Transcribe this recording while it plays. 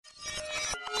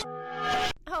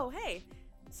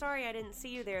Sorry I didn't see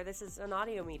you there. This is an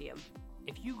audio medium.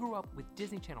 If you grew up with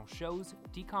Disney Channel shows,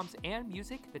 DCOMs, and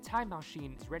music, the Time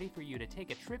Machine is ready for you to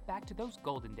take a trip back to those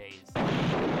golden days.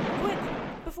 Quick!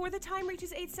 Before the time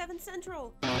reaches 8/7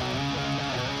 Central!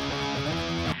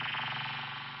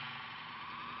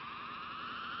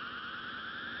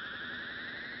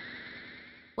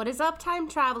 What is up, time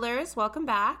travelers? Welcome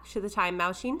back to the Time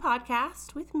Machine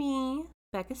podcast with me,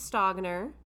 Becca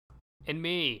Stogner. And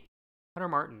me, Hunter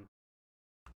Martin.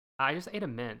 I just ate a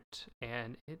mint,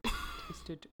 and it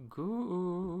tasted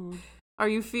good. Are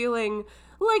you feeling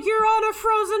like you're on a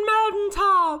frozen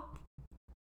mountaintop?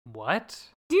 What?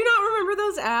 Do you not remember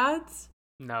those ads?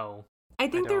 No. I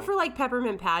think they're for like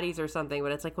peppermint patties or something,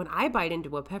 but it's like when I bite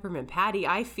into a peppermint patty,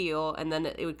 I feel, and then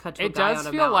it would cut to a guy on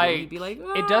a mountain and he'd be like,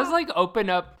 ah. It does like open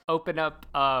up,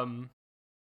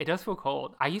 it does feel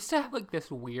cold. I used to have like this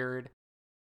weird,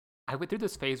 I went through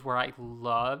this phase where I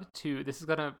love to, this is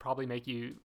gonna probably make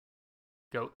you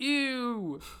go,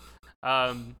 ew.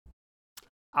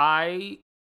 I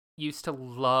used to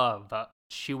love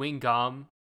chewing gum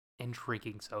and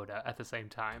drinking soda at the same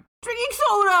time. Drinking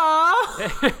soda!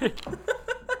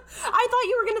 I thought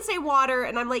you were going to say water,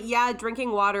 and I'm like, yeah,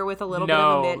 drinking water with a little bit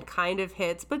of a mint kind of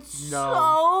hits, but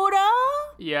soda?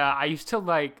 Yeah, I used to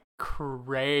like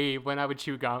crave when I would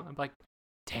chew gum. I'm like,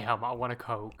 damn, I want a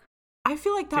Coke. I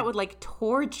feel like that would like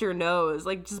torch your nose,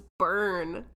 like just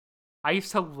burn. I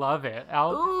used to love it.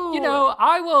 I'll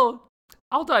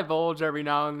divulge every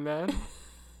now and then.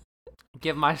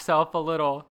 Give myself a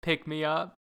little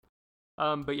pick-me-up.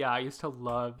 But yeah, I used to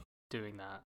love doing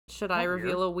that. Should I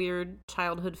reveal a weird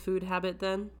childhood food habit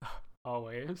then?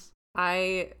 Always.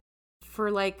 For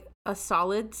like a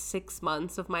solid 6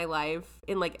 months of my life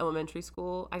in like elementary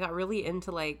school, I got really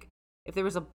into like, if there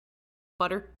was a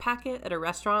butter packet at a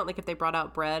restaurant, like if they brought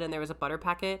out bread and there was a butter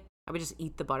packet, I would just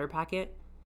eat the butter packet.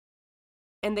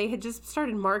 And they had just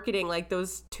started marketing like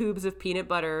those tubes of peanut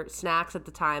butter snacks at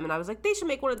the time. And I was like, they should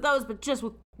make one of those, but just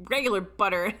with regular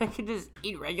butter. And I could just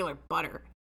eat regular butter.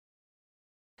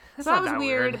 So that was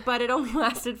weird, but it only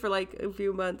lasted for like a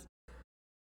few months.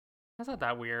 That's not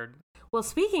that weird. Well,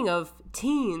 speaking of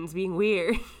teens being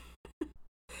weird,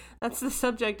 that's the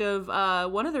subject of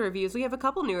one of the reviews. We have a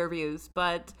couple new reviews,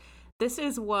 but this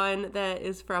is one that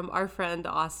is from our friend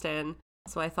Austin.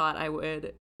 So I thought I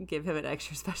would give him an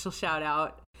extra special shout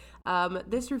out.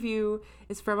 This review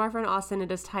is from our friend Austin.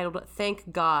 It is titled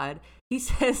Thank God. He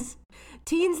says,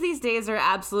 teens these days are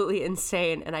absolutely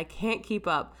insane and I can't keep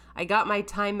up. I got my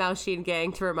Time Machine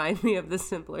gang to remind me of the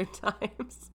simpler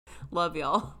times. Love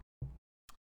y'all.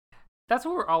 That's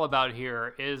what we're all about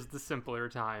here, is the simpler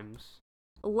times.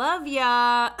 Love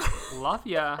ya. Love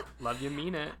ya. Love ya,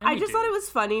 mean it. I just thought it was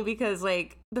funny because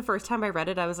like the first time I read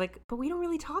it, I was like, but we don't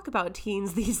really talk about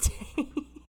teens these days.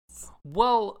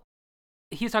 Well,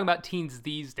 he's talking about teens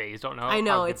these days. Don't know. I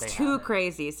know, it's too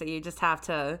crazy, so you just have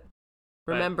to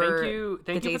remember.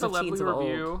 Thank you for the lovely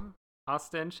review,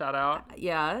 Austin. Shout out.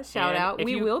 Yeah, shout out.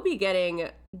 We will be getting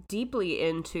deeply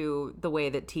into the way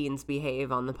that teens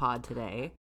behave on the pod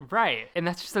today. Right, and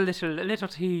that's just a little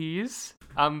tease.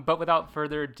 But without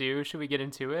further ado, should we get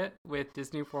into it with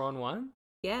Disney 411?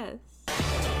 Yes.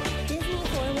 Disney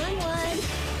 411.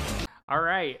 All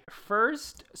right,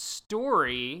 first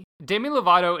story. Demi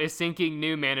Lovato is seeking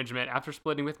new management after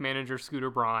splitting with manager Scooter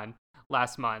Braun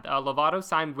last month. Lovato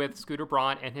signed with Scooter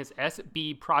Braun and his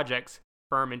SB Projects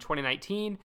firm in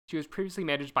 2019. She was previously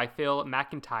managed by Phil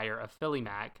McIntyre of Philly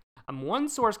Mac. One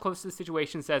source close to the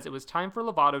situation says it was time for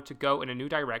Lovato to go in a new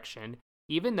direction.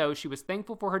 Even though she was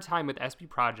thankful for her time with SB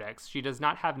Projects, she does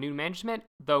not have new management,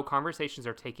 though conversations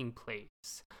are taking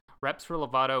place. Reps for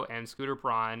Lovato and Scooter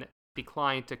Braun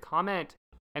declined to comment,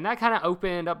 and that kind of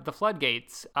opened up the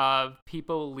floodgates of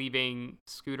people leaving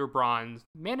Scooter Braun's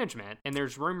management. And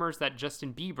there's rumors that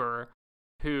Justin Bieber,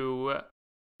 who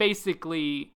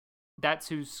basically, that's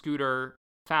who Scooter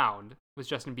found, was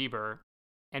Justin Bieber.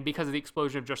 And because of the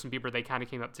explosion of Justin Bieber, they kind of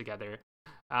came up together.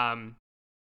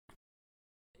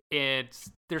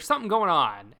 There's something going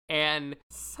on, and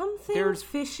something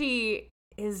fishy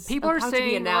is people about are saying, to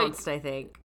be announced, like, I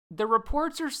think. The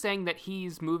reports are saying that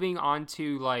he's moving on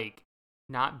to like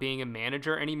not being a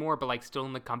manager anymore, but like still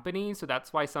in the company. So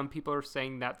that's why some people are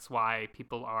saying that's why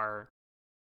people are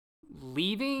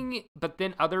leaving. But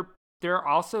then there are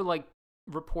also like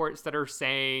reports that are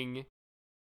saying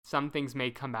some things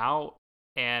may come out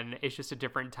and it's just a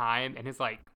different time, and his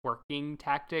like working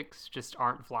tactics just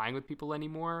aren't flying with people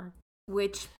anymore.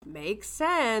 Which makes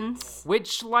sense.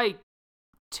 Which, like,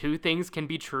 two things can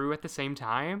be true at the same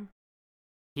time.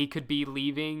 He could be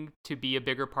leaving to be a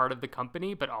bigger part of the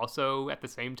company, but also at the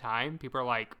same time, people are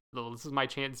like, well, this is my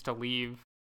chance to leave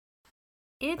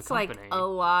It's the like company. a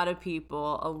lot of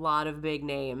people, a lot of big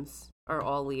names are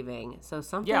all leaving. So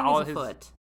something all is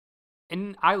afoot.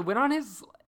 And I went on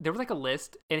there was like a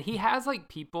list, and he has like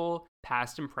people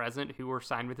past and present who were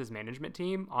signed with his management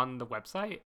team on the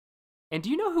website. And do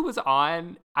you know who was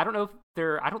on? I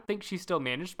don't think she's still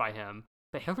managed by him,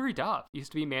 but Hilary Duff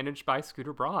used to be managed by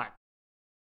Scooter Braun.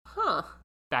 Huh.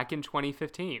 Back in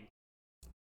 2015.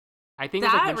 I think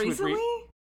that it was like when recently?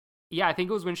 I think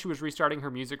it was when she was restarting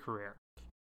her music career.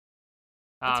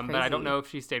 But I don't know if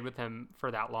she stayed with him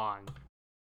for that long.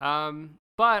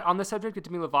 But on the subject of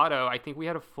Demi Lovato, I think we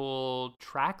had a full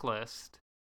track list.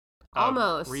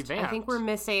 Almost. Revamped. I think we're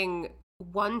missing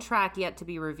one track yet to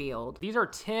be revealed. These are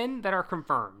 10 that are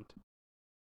confirmed.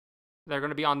 They're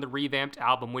going to be on the revamped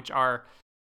album, which are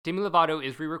Demi Lovato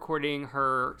is re-recording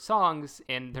her songs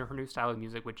in her new style of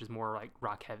music, which is more like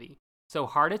rock heavy. So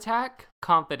Heart Attack,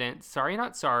 Confident, Sorry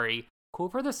Not Sorry, Cool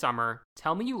for the Summer,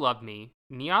 Tell Me You Love Me,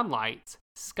 Neon Lights,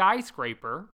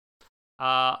 Skyscraper,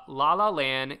 La La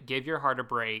Land, Give Your Heart a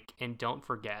Break, and Don't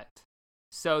Forget.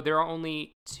 So there are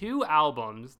only 2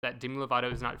 albums that Demi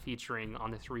Lovato is not featuring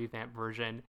on this revamped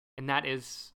version, and that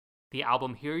is the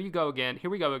album Here We Go Again,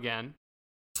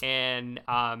 and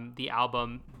the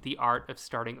album The Art of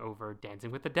Starting Over,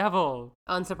 Dancing with the Devil.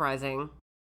 Unsurprising.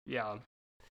 Yeah.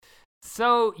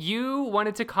 So you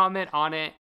wanted to comment on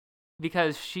it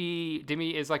because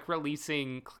Demi is like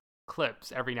releasing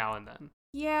clips every now and then.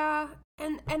 Yeah,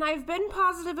 and I've been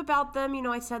positive about them. You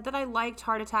know, I said that I liked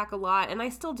Heart Attack a lot, and I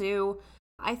still do.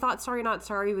 I thought Sorry Not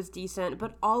Sorry was decent,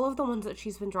 but all of the ones that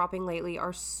she's been dropping lately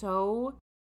are so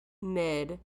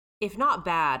mid, if not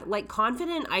bad. Like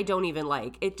Confident, I don't even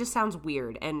like. It just sounds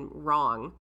weird and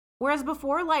wrong. Whereas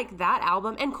before, like that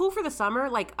album, and Cool for the Summer,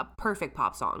 like a perfect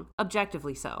pop song,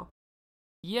 objectively so.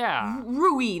 Yeah.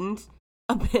 Ruined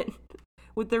a bit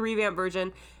with the revamp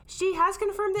version. She has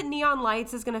confirmed that Neon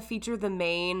Lights is going to feature the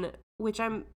main, which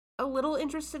I'm a little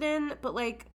interested in, but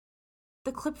like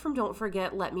the clip from Don't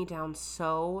Forget let me down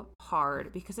so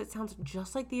hard because it sounds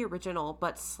just like the original,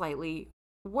 but slightly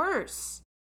worse.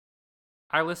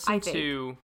 I listened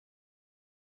to,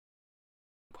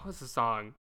 what was the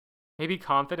song? Maybe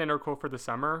Confident or Cool for the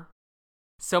Summer.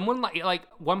 Someone like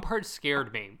one part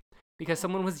scared me because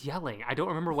someone was yelling. I don't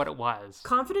remember what it was.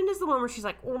 Confident is the one where she's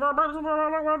like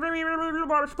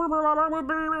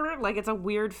it's a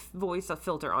weird voice, a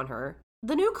filter on her.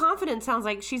 The new Confident sounds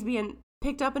like she's being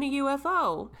picked up in a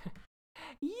UFO.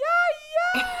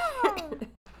 Yeah.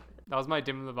 That was my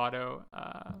Demi Lovato.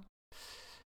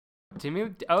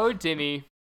 Demi.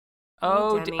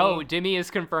 Demi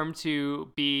is confirmed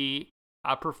to be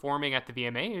performing at the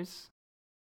VMAs.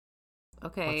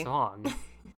 Okay. What song?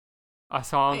 A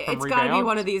song from It's Revamped? gotta be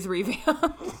one of these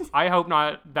revamps. I hope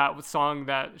not that song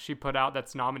that she put out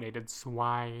that's nominated,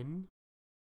 Swine.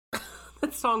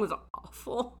 That song was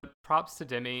awful. Props to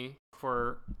Demi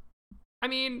for, I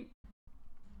mean,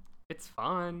 it's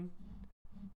fun.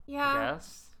 Yeah. I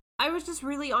guess. I was just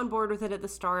really on board with it at the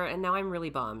start, and now I'm really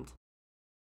bummed.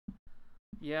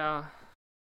 Yeah.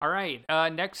 All right.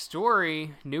 Next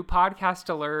story. New podcast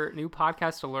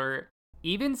alert.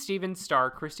 Even Steven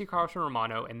star Christy Carlson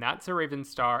Romano, and That's a Raven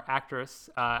star actress.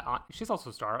 She's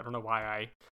also a star. I don't know why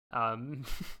I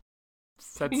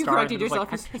said You star. corrected yourself.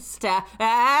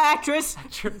 Actress.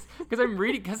 Because I'm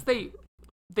reading, because they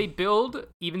build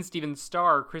Even Steven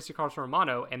star Christy Carlson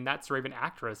Romano and That's a Raven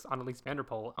actress Annalise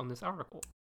Vanderpool on this article.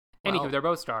 Well, Anywho, they're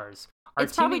both stars.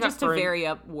 It's probably just to vary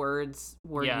up word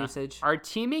usage. Are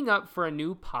teaming up for a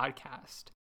new podcast,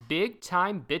 Big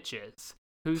Time Bitches,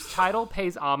 whose title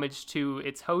pays homage to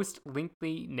its host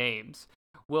lengthy names,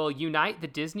 will unite the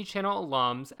Disney Channel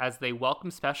alums as they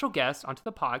welcome special guests onto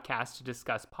the podcast to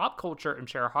discuss pop culture and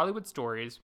share Hollywood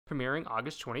stories, premiering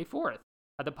August 24th.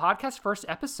 The podcast's first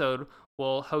episode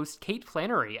will host Kate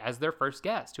Flannery as their first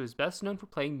guest, who is best known for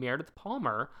playing Meredith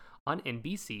Palmer on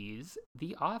NBC's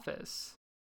The Office.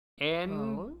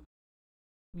 And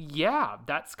yeah,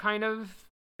 that's kind of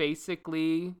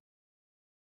basically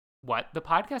what the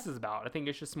podcast is about. I think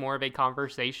it's just more of a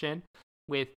conversation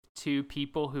with 2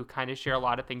 people who kind of share a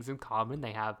lot of things in common.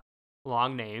 They have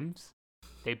long names.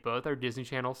 They both are Disney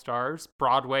Channel stars.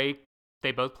 Broadway,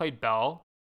 they both played Belle.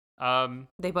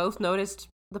 They both noticed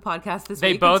the podcast this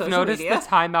They week. both on social noticed media. the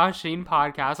Time Machine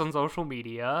podcast on social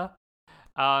media.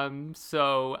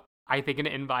 So I think an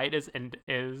invite is in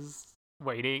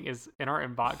our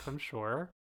inbox, I'm sure.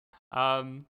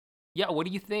 Yeah, what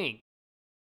do you think?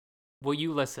 Will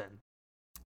you listen?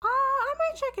 I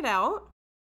might check it out.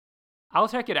 I'll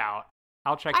check it out.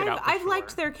 I've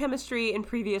liked their chemistry in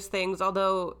previous things,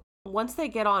 although once they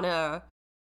get on a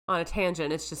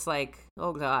tangent, it's just like,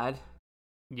 oh god.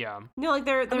 Yeah. You know, like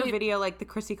their I mean, video, like the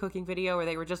Chrissy cooking video, where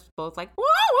they were just both like, whoa,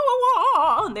 whoa,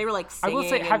 whoa, whoa, and they were like I singing will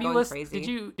say, and have you going listened?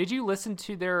 crazy. Did you listen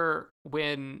to their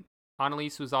when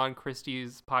Annalise was on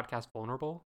Christie's podcast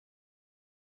Vulnerable?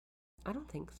 I don't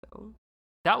think so.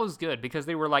 That was good because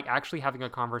they were like actually having a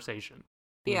conversation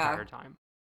the entire time.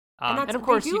 And of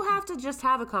course, they do have to just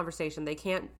have a conversation. They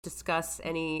can't discuss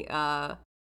any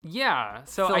yeah.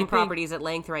 So film I think, properties at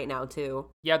length right now, too.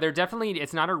 yeah, they're definitely.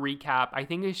 It's not a recap. I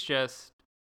think it's just,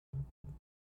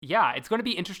 yeah, it's going to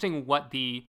be interesting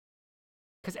because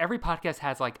every podcast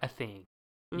has like a thing,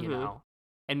 you know,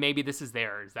 and maybe this is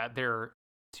theirs, that they're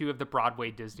two of the Broadway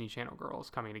Disney Channel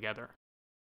girls coming together.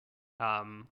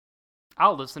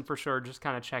 I'll listen for sure. Just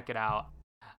kind of check it out.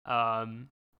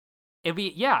 It'd be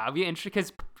interesting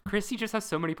because Chrissy just has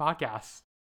so many podcasts.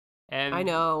 And I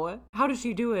know. How does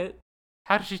she do it?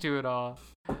 how does she do it all?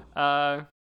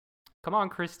 Come on,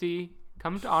 Christy,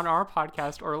 come on our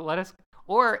podcast,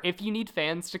 or if you need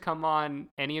fans to come on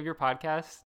any of your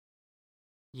podcasts,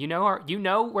 you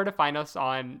know where to find us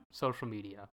on social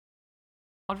media.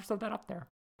 I'll just throw that up there.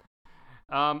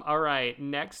 All right,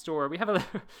 next story. We have a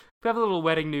little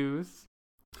wedding news.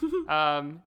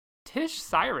 Tish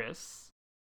Cyrus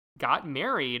got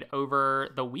married over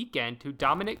the weekend to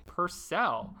Dominic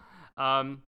Purcell.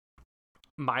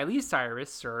 Miley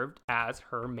Cyrus served as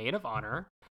her maid of honor.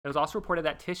 It was also reported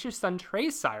that Tish's son Trey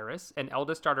Cyrus and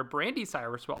eldest daughter Brandy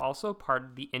Cyrus were also part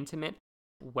of the intimate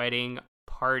wedding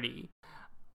party.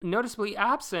 Noticeably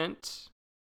absent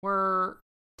were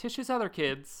Tish's other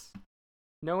kids,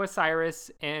 Noah Cyrus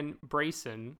and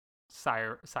Brayson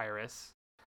Cyrus.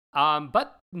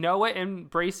 But Noah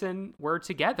and Brayson were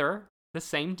together the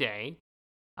same day,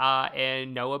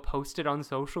 and Noah posted on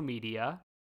social media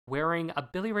wearing a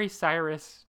Billy Ray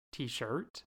Cyrus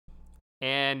t-shirt,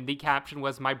 and the caption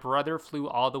was, "My brother flew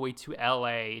all the way to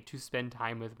LA to spend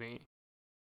time with me."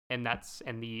 And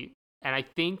I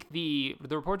think the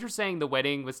reports are saying the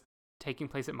wedding was taking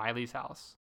place at Miley's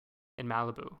house in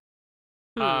Malibu.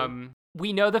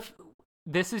 We know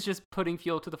this is just putting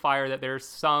fuel to the fire that there's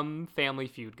some family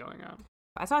feud going on.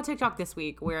 I saw a TikTok this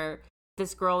week where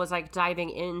this girl was like diving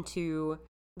into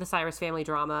the Cyrus family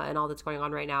drama and all that's going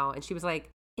on right now. And she was like,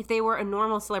 if they were a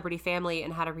normal celebrity family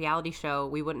and had a reality show,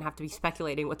 we wouldn't have to be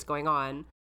speculating what's going on.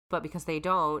 But because they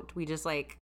don't, we just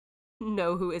like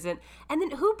know who isn't. And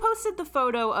then who posted the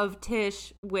photo of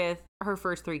Tish with her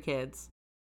first 3 kids?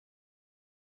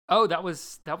 Oh, that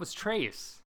was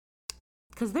Trace.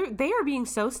 Because they are being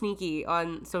so sneaky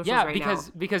on socials right now.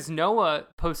 Because Noah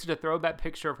posted a throwback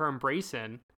picture of her and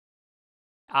Brayson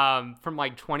from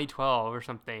like 2012 or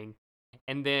something.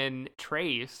 And then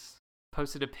Trace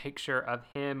posted a picture of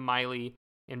him, Miley,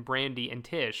 and Brandy and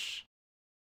Tish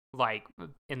like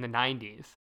in the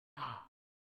 90s.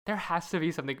 There has to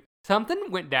be something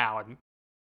went down.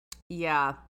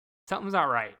 Yeah. Something's not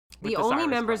right. The only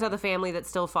members of the family that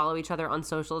still follow each other on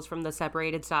socials from the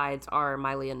separated sides are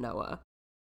Miley and Noah.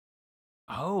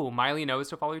 Oh, Miley and Noah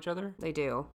still follow each other? They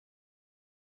do.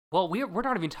 Well, we're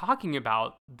not even talking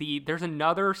about there's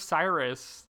another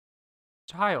Cyrus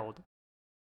child.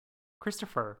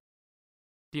 Christopher.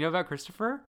 Do you know about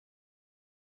Christopher?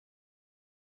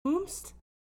 Whomst?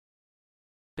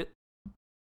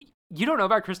 You don't know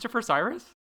about Christopher Cyrus?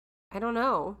 I don't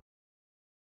know.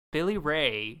 Billy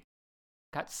Ray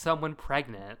got someone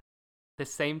pregnant the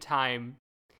same time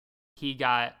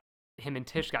him and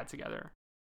Tish got together.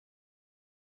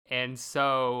 And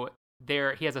so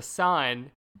he has a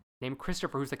son named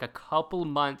Christopher who's like a couple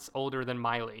months older than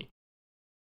Miley.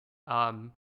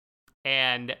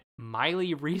 And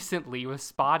Miley recently was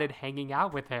spotted hanging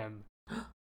out with him.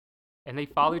 And they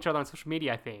follow each other on social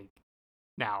media, I think.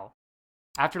 Now,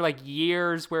 after like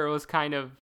years where it was kind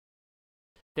of,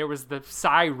 there was the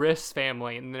Cyrus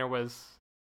family and there was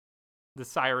the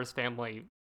Cyrus family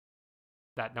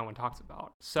that no one talks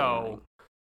about. So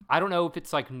I don't know if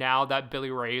it's like now that Billy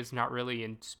Ray is not really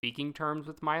in speaking terms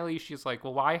with Miley, she's like,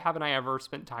 well, why haven't I ever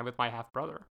spent time with my half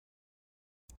brother?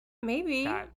 Maybe.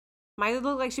 Miley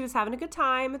looked like she was having a good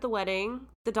time at the wedding.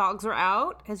 The dogs were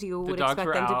out, as you would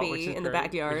expect them to be in the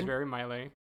backyard. Which is very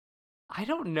Miley. I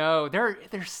don't know.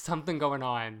 There's something going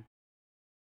on.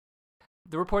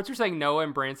 The reports are saying Noah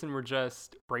and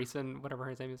Brayson, whatever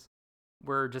his name is,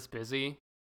 were just busy.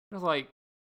 It was like,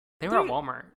 they were at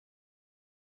Walmart.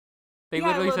 They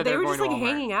literally said they were going to Walmart. They were just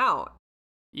like hanging out.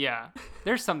 Yeah.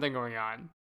 There's something going on.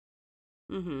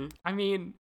 Mm-hmm. I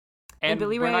mean, and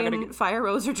Billy Ray and Fire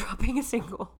Rose are dropping a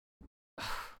single.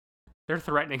 They're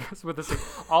threatening us with a single.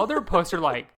 All their posts are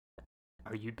like,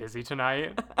 are you busy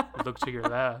tonight? Look to your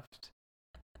left.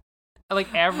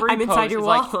 Like every I'm post inside your is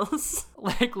walls.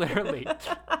 like literally.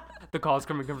 the calls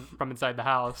coming from inside the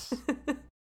house.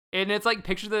 And it's like,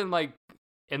 picture them like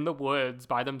in the woods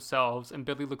by themselves, and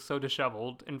Billy looks so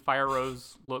disheveled, and Fire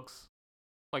Rose looks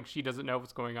like she doesn't know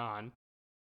what's going on.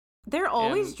 They're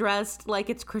always dressed like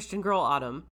it's Christian Girl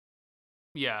Autumn.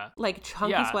 Yeah. Like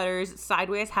chunky sweaters,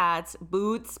 sideways hats,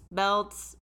 boots,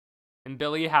 belts. And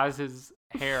Billy has his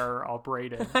hair all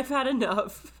braided. I've had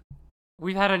enough.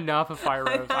 We've had enough of Fire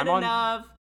Rose. I've had enough.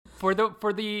 For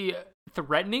the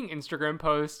threatening Instagram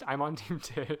post, I'm on Team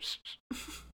Tish.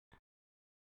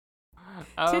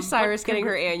 Tish Cyrus getting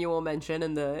her annual mention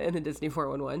in the Disney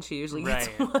 411. She usually gets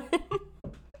one.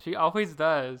 She always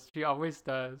does. She always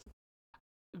does.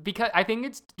 Because I think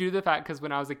it's due to the fact because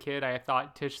when I was a kid, I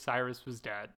thought Tish Cyrus was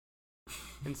dead.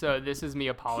 And so this is me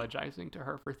apologizing to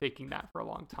her for thinking that for a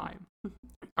long time.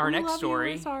 Our next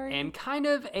story, and kind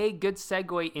of a good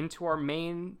segue into our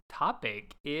main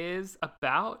topic, is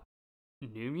about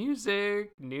new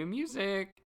music. New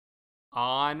music.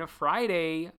 On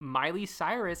Friday, Miley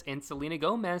Cyrus and Selena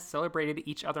Gomez celebrated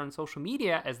each other on social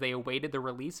media as they awaited the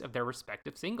release of their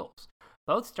respective singles.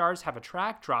 Both stars have a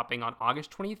track dropping on August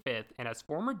 25th, and as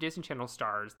former Disney Channel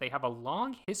stars, they have a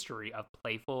long history of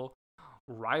playful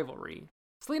rivalry.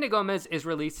 Selena Gomez is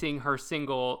releasing her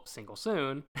single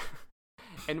soon,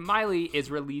 and Miley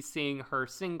is releasing her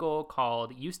single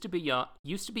called Used to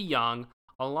Be Young,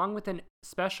 along with a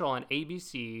special on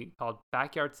ABC called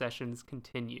Backyard Sessions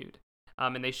Continued.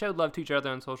 And they showed love to each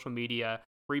other on social media,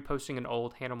 reposting an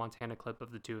old Hannah Montana clip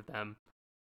of the two of them.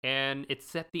 And it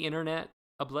set the internet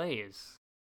ablaze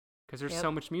because there's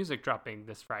so much music dropping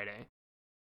this Friday.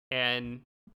 And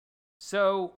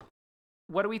so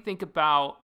what do we think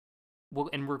about, well,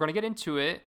 and we're going to get into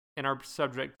it in our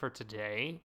subject for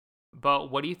today, but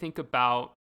what do you think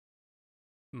about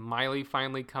Miley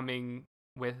finally coming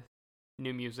with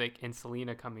new music and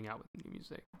Selena coming out with new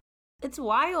music? It's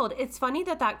wild. It's funny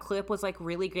that clip was like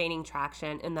really gaining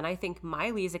traction, and then I think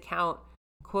Miley's account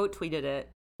quote tweeted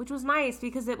it, which was nice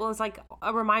because it was like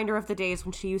a reminder of the days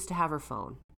when she used to have her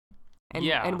phone,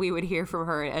 and we would hear from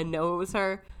her and know it was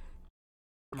her.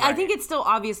 Right. I think it still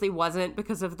obviously wasn't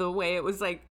because of the way it was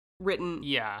like written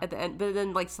at the end, but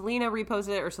then like Selena reposted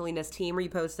it, or Selena's team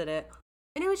reposted it,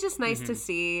 and it was just nice to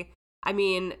see. I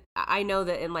mean, I know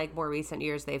that in like more recent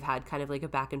years they've had kind of like a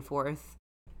back and forth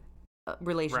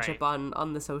relationship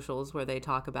on the socials where they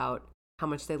talk about how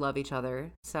much they love each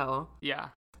other. So yeah,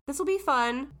 this will be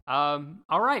fun. All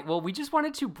right, well, we just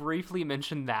wanted to briefly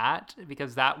mention that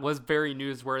because that was very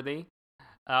newsworthy.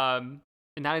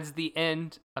 And that is the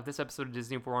end of this episode of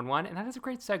Disney 411, and that is a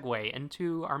great segue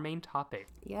into our main topic.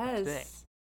 Yes. Today.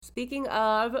 Speaking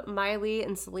of Miley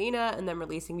and Selena and them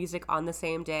releasing music on the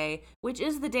same day, which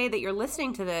is the day that you're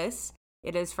listening to this,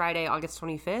 it is Friday, August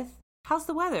 25th. How's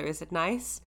the weather? Is it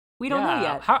nice? We don't know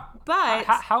yet. How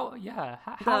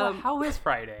is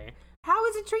Friday? How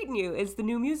is it treating you? Is the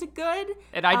new music good?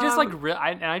 And I just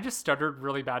I just stuttered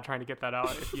really bad trying to get that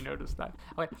out. If you noticed that,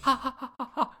 I'm like, ha, ha, ha, ha,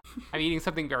 ha. I'm eating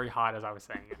something very hot as I was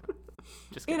saying it.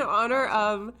 Just kidding. In honor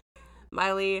of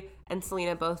Miley and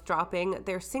Selena both dropping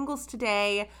their singles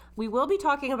today, we will be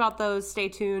talking about those. Stay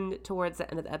tuned towards the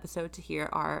end of the episode to hear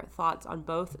our thoughts on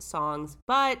both songs.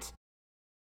 But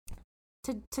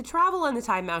to travel in the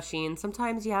time machine,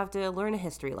 sometimes you have to learn a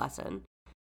history lesson.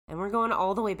 And we're going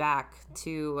all the way back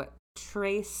to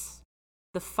trace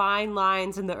the fine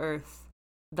lines in the earth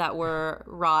that were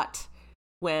wrought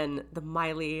when the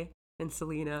Miley and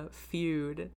Selena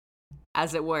feud,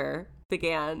 as it were,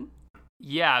 began.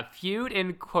 Yeah, feud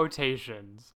in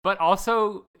quotations. But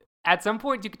also, at some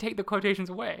point, you could take the quotations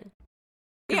away.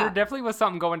 Because there definitely was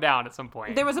something going down at some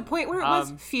point. There was a point where it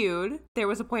was feud. There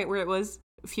was a point where it was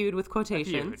feud with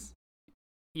quotations.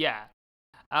 Yeah.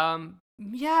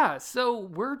 Yeah, so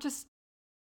we're just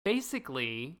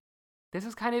basically, this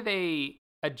is kind of a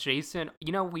adjacent,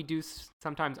 we do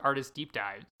sometimes artist deep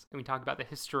dives, and we talk about the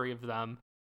history of them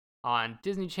on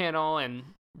Disney Channel and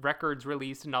records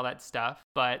released and all that stuff,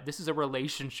 but this is a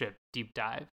relationship deep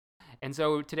dive. And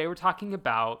so today we're talking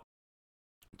about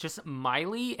just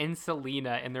Miley and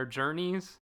Selena and their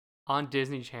journeys on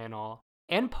Disney Channel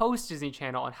and post Disney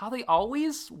Channel, and how they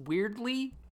always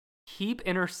weirdly keep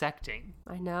intersecting.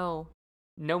 I know.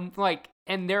 No,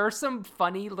 and there are some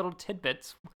funny little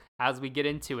tidbits as we get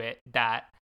into it that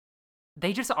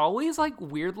they just always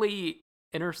weirdly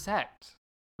intersect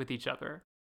with each other.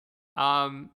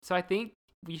 So I think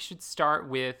we should start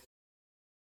with,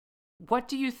 what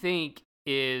do you think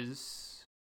is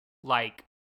the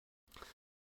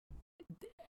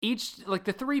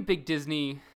three big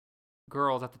Disney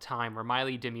girls at the time were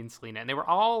Miley, Demi, and Selena, and they were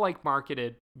all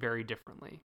marketed very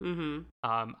differently.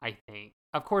 I think,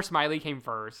 of course, Miley came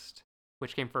first.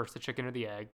 Which came first, the chicken or the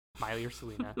egg? Miley or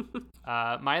Selena.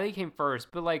 Miley came first,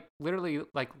 but like literally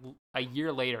like a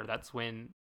year later, that's when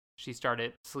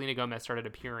Selena Gomez started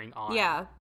appearing on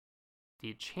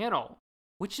the channel,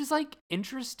 which is like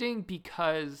interesting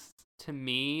because to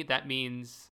me that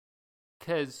means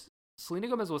because Selena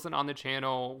Gomez wasn't on the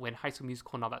channel when High School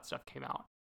Musical and all that stuff came out,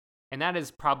 and that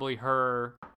is probably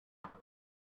her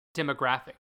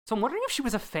demographic. So I'm wondering if she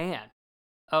was a fan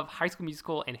of High School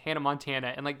Musical and Hannah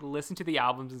Montana and like listened to the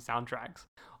albums and soundtracks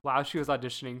while she was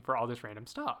auditioning for all this random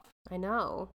stuff. I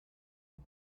know.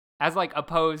 As like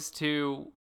opposed to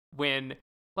when,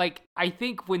 like, I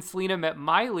think when Selena met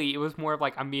Miley, it was more of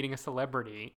like, I'm meeting a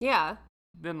celebrity. Yeah.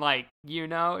 Than like,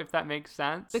 if that makes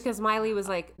sense. Because Miley was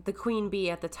like the queen bee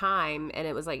at the time, and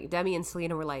it was like Demi and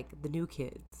Selena were like the new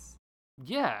kids.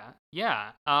 Yeah.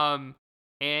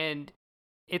 And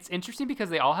it's interesting because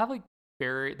they all have like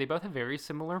they both have very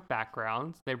similar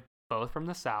backgrounds. They're both from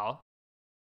the South.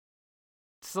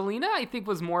 Selena, I think,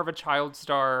 was more of a child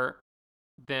star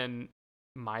than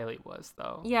Miley was,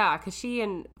 though. Yeah, because she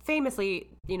and famously,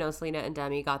 Selena and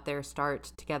Demi got their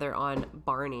start together on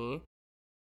Barney.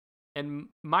 And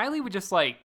Miley would just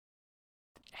like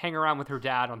hang around with her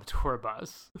dad on the tour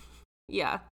bus.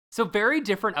 Yeah. So very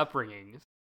different upbringings.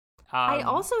 I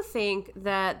also think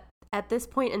that at this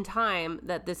point in time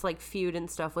that this like feud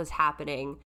and stuff was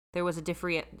happening, there was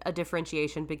a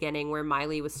differentiation beginning where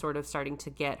Miley was sort of starting to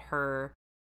get her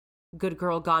good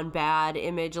girl gone bad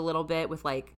image a little bit with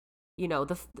like,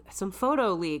 some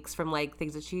photo leaks from like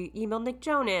things that she emailed Nick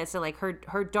Jonas and like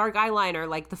her dark eyeliner,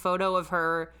 like the photo of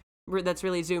her that's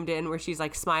really zoomed in where she's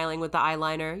like smiling with the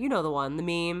eyeliner. You know the one, the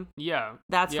meme. Yeah.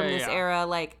 That's from this era.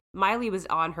 Like Miley was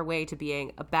on her way to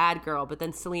being a bad girl, but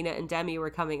then Selena and Demi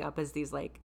were coming up as these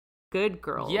like good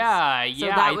girls. Yeah. So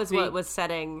that was what was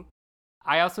setting.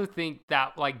 I also think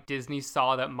that like Disney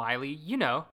saw that Miley,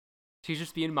 she's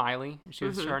just being Miley. She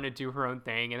was trying to do her own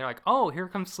thing. And they're like, oh, here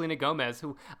comes Selena Gomez,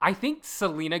 who I think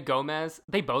Selena Gomez,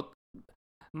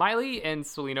 Miley and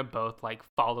Selena both like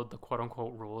followed the quote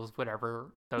unquote rules,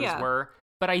 whatever those were.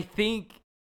 But I think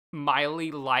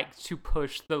Miley liked to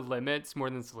push the limits more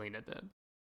than Selena did.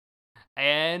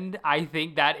 And I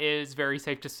think that is very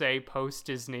safe to say post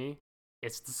Disney,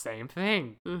 it's the same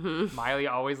thing. Mm-hmm. Miley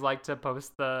always liked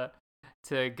to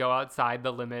to go outside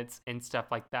the limits and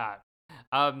stuff like that.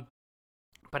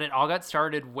 But it all got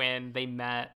started when they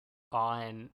met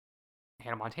on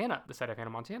Hannah Montana, the set of Hannah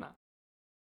Montana.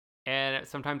 And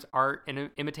sometimes art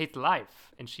imitates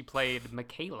life. And she played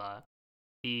Michaela,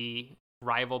 the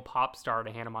rival pop star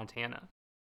to Hannah Montana,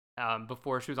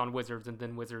 before she was on Wizards, and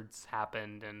then Wizards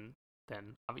happened, and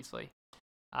then obviously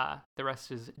the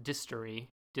rest is Disney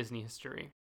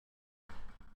history.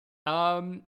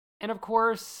 And of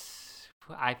course,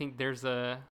 I think there's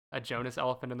a Jonas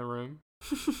elephant in the room.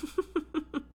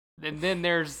 And then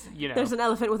there's an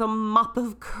elephant with a mop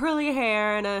of curly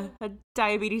hair and a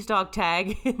diabetes dog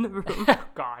tag in the room. Oh,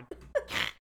 God.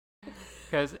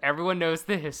 Because everyone knows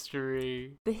the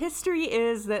history. The history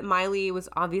is that Miley was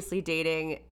obviously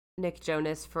dating Nick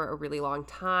Jonas for a really long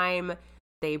time.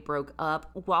 They broke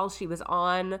up while she was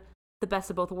on the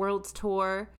Best of Both Worlds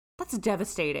tour. That's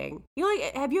devastating.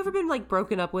 Have you ever been like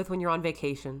broken up with when you're on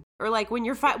vacation, or like when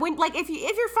you're if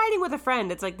you're fighting with a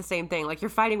friend, it's like the same thing. Like you're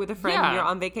fighting with a friend when you're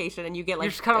on vacation, and you get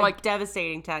like just kind of like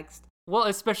devastating text.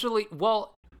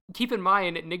 Well, keep in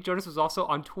mind Nick Jonas was also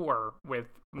on tour with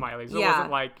Miley, so it wasn't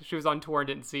like she was on tour and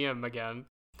didn't see him again.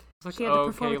 Like, she had to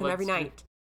perform with him every night.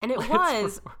 And it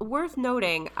was worth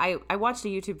noting. I watched a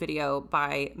YouTube video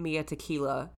by Mia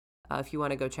Tequila. If you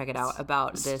want to go check it out,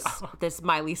 about this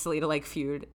Miley Selena like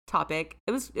feud topic.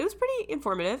 It was pretty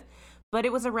informative, but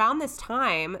it was around this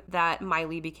time that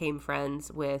Miley became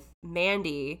friends with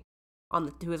Mandy,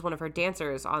 who was one of her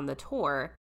dancers on the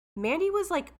tour. Mandy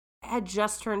was like had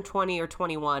just turned 20 or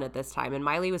 21 at this time, and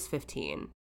Miley was 15.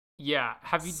 Yeah,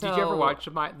 did you ever watch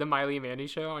the Miley and Mandy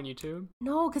show on YouTube?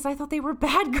 No, because I thought they were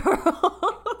bad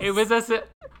girls. It was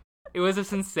a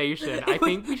sensation.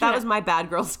 That was my Bad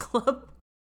Girls Club.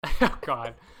 Oh,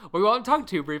 God. We won't talk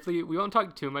too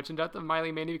much in depth of Miley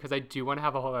and Mandy, because I do want to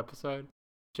have a whole episode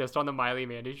just on the Miley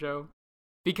and Mandy show.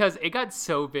 Because it got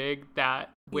so big that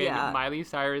when Miley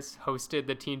Cyrus hosted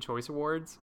the Teen Choice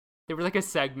Awards, there was like a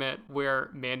segment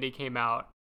where Mandy came out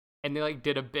and they like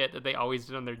did a bit that they always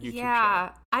did on their YouTube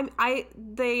show.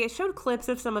 They showed clips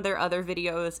of some of their other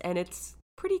videos, and it's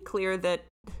pretty clear that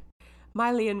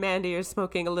Miley and Mandy are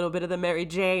smoking a little bit of the Mary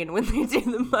Jane when they do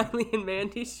the Miley and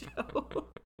Mandy show.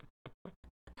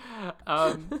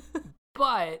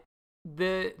 But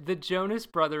the Jonas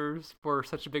Brothers were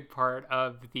such a big part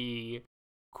of the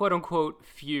quote unquote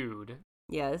feud.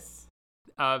 Yes.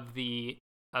 Of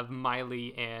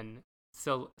Miley and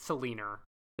Selena.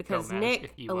 Because Gomez, Nick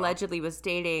if you will. allegedly was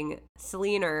dating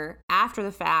Selena after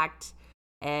the fact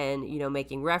and,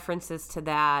 making references to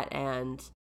that. And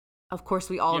of course,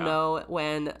 we all know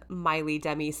when Miley,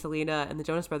 Demi, Selena, and the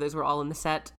Jonas Brothers were all in the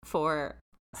set for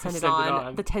Send It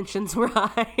On, the tensions were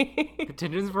high. The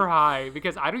tensions were high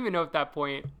because I don't even know at that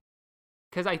point,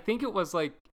 because I think it was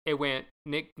like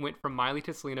Nick went from Miley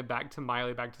to Selena, back to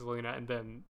Miley, back to Selena, and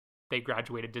then they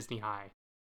graduated Disney High.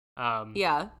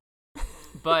 Yeah.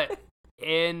 But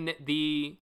in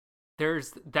the year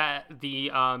that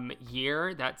the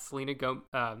year that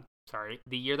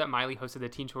Miley hosted the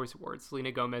Teen Choice Awards,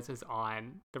 Selena Gomez is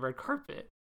on the red carpet,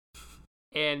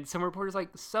 and some reporters like,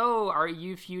 so are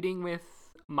you feuding with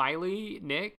Miley,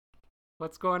 Nick?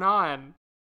 What's going on?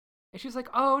 And she's like,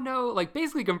 oh no, like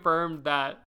basically confirmed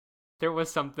that there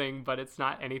was something, but it's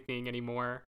not anything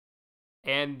anymore.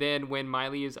 And then when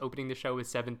Miley is opening the show with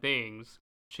 7 Things,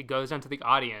 she goes down to the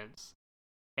audience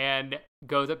and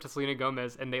goes up to Selena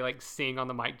Gomez, and they like sing on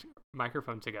the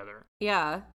microphone together.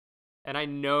 Yeah. And I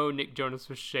know Nick Jonas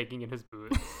was shaking in his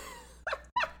boots.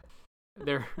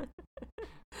 They're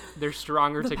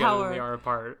stronger together than they are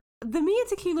apart. The Mia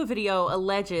Tequila video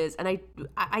alleges, and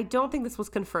I don't think this was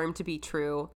confirmed to be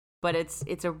true, but it's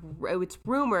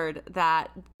rumored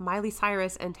that Miley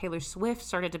Cyrus and Taylor Swift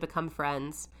started to become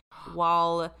friends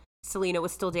while Selena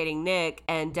was still dating Nick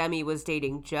and Demi was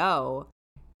dating Joe.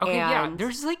 Okay, yeah,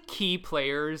 there's like key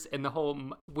players in the whole,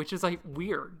 which is like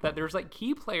weird that there's like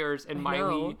key players in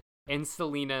Miley and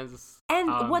Selena's.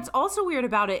 And what's also weird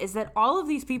about it is that all of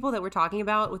these people that we're talking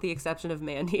about, with the exception of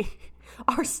Mandy,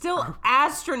 are still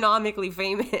astronomically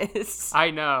famous. I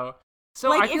know. So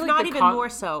like, I feel if like not even more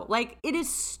so. Like, it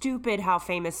is stupid how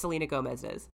famous Selena Gomez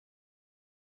is.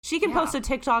 She can post a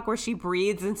TikTok where she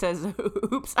breathes and says,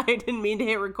 oops, I didn't mean to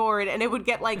hit record, and it would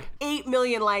get like 8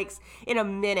 million likes in a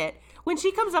minute. When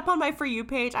she comes up on my For You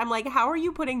page, I'm like, how are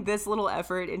you putting this little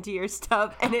effort into your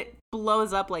stuff? And it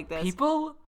blows up like this.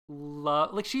 People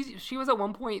love, like, she was at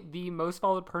one point the most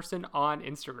followed person on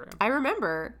Instagram. I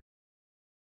remember.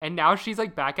 And now she's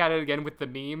like back at it again with the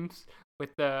memes,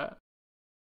 with the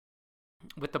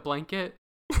blanket.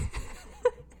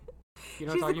 You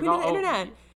know she's what I'm the talking queen about? of the internet.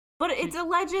 But it's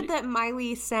alleged that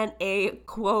Miley sent a,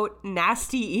 quote,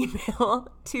 nasty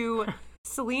email to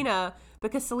Selena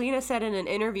because Selena said in an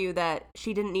interview that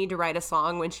she didn't need to write a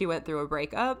song when she went through a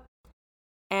breakup.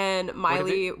 And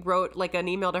Miley wrote like an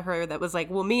email to her that was like,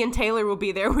 well, me and Taylor will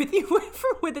be there with you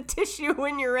with a tissue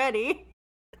when you're ready.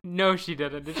 No, she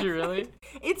didn't. Did she really?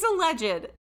 It's alleged,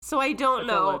 so I don't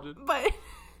know. Alleged. But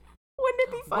wouldn't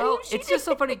it be funny? Well, if she it's just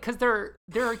so funny because there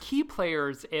are key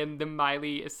players in the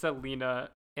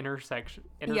Miley-Selena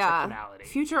intersectionality. Yeah,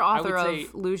 future author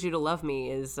of Lose You to Love Me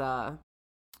is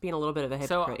being a little bit of a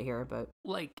hypocrite here, but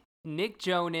like Nick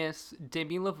Jonas,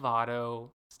 Demi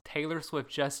Lovato, Taylor Swift,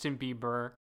 Justin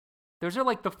Bieber. Those are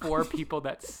like the 4 people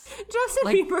that's Justin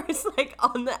like, Bieber is like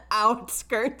on the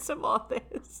outskirts of all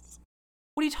this.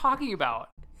 What are you talking about?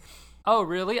 Oh,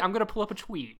 really? I'm gonna pull up a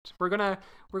tweet. We're gonna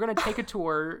take a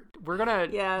tour. We're gonna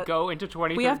go into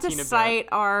 2013. We have to cite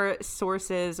our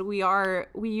sources. We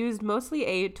used mostly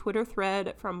a Twitter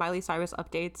thread from Miley Cyrus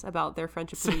updates about their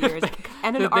friendship through the years,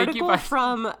 and an article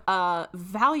from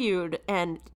valued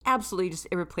and absolutely just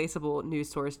irreplaceable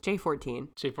news source J14.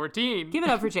 J14. Give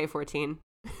it up for J14.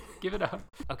 Give it up.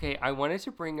 Okay, I wanted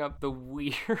to bring up the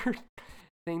weird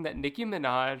thing that Nicki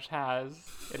Minaj has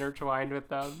intertwined with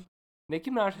them.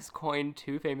 Nicki Minaj has coined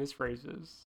 2 famous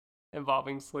phrases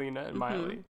involving Selena and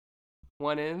Miley.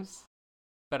 One is,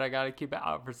 but I gotta keep it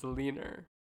out for Selena.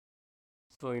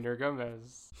 Selena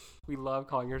Gomez. We love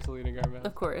calling her Selena Gomez.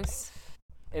 Of course.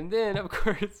 And then, of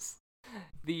course,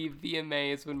 the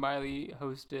VMAs when Miley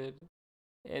hosted,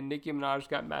 and Nicki Minaj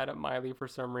got mad at Miley for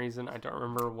some reason. I don't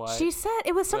remember what. She said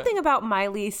it was something about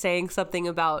Miley saying something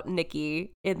about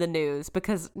Nicki in the news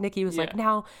because Nicki was like,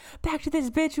 now back to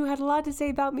this bitch who had a lot to say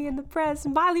about me in the press.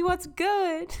 Miley, what's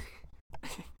good?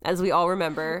 As we all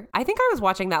remember. I think I was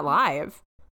watching that live.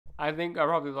 I think I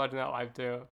probably was watching that live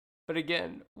too. But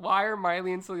again, why are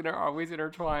Miley and Selena always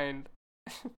intertwined?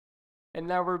 And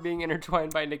now we're being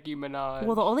intertwined by Nicki Minaj.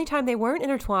 Well, the only time they weren't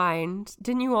intertwined,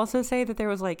 didn't you also say that there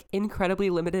was like incredibly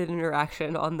limited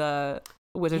interaction on the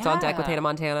Wizards on Deck with Hannah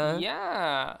Montana?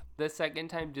 Yeah. The second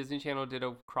time Disney Channel did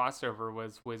a crossover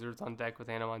was Wizards on Deck with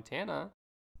Hannah Montana.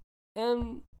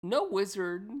 And no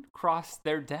wizard crossed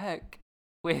their deck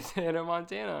with Hannah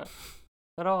Montana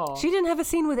at all. She didn't have a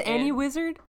scene with any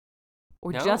wizard?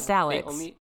 Or just Alex?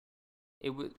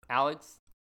 It was Alex,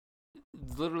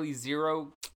 literally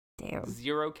 0 Damn.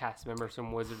 0 cast members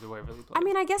from Wizards of Waverly Place. I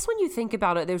mean, I guess when you think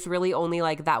about it, there's really only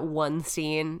like that one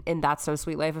scene in That's So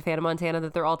Sweet Life of Hannah Montana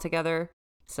that they're all together.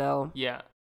 So yeah,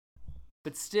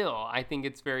 but still, I think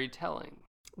it's very telling.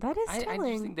 that is I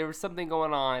telling. just think there was something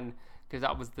going on because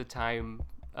that was the time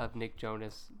of Nick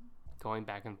Jonas going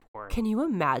back and forth. Can you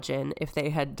imagine if they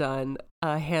had done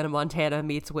Hannah Montana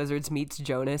meets Wizards meets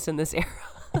Jonas in this era?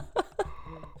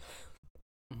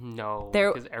 No,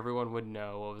 because everyone would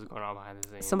know what was going on behind the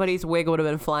scenes. Somebody's wig would have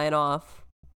been flying off.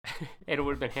 It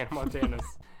would have been Hannah Montana's.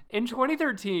 In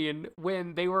 2013,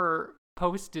 when they were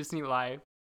post-Disney Life,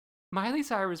 Miley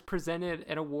Cyrus presented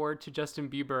an award to Justin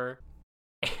Bieber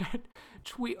and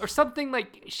or something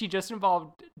like she just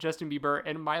involved Justin Bieber,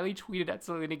 and Miley tweeted at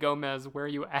Selena Gomez, "Where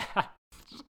you at?"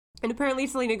 And apparently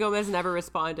Selena Gomez never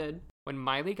responded. When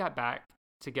Miley got back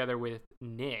together with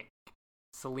Nick,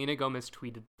 Selena Gomez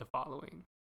tweeted the following.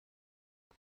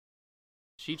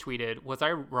 She tweeted, "Was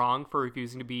I wrong for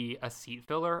refusing to be a seat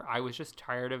filler? I was just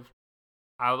tired of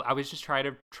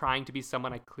trying to be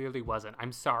someone I clearly wasn't.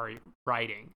 I'm sorry.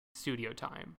 Writing. Studio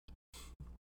time."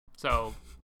 So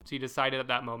she decided at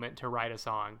that moment to write a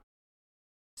song.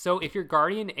 So if your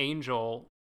guardian angel,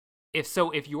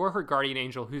 if you're her guardian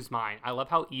angel, who's mine? I love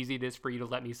how easy it is for you to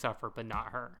let me suffer, but not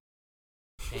her.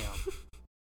 Damn.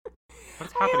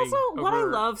 What's happening? What I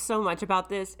love so much about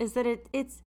this is that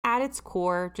it's at its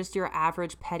core just your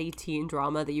average petty teen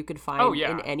drama that you could find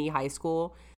in any high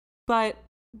school. But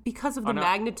because of the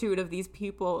magnitude of these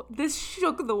people, this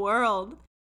shook the world.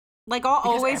 Like, I'll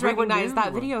always recognize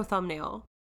that video thumbnail.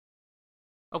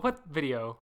 Oh, what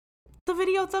video? The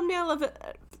video thumbnail of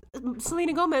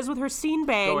Selena Gomez with her scene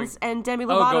bangs and Demi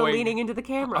Lovato leaning into the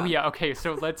camera. Oh, yeah, okay,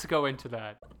 so let's go into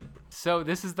that. So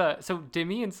this is so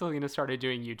Demi and Selena started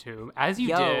doing YouTube, as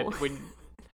you did when...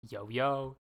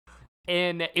 Yo.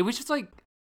 And it was just like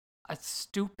a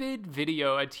stupid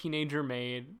video a teenager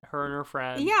made, her and her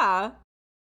friend. Yeah.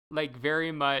 Like,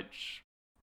 very much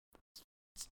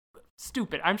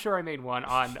stupid. I'm sure I made one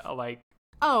on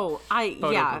I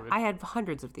had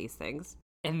hundreds of these things.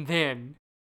 And then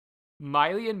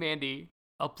Miley and Mandy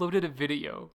uploaded a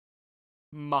video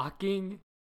mocking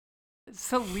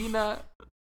Selena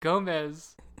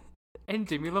Gomez and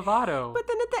Demi Lovato. But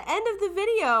then at the end of the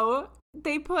video,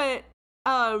 they put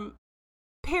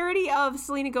parody of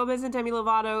Selena Gomez and Demi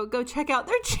Lovato. Go check out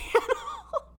their channel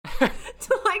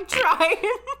to like try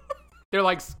and they're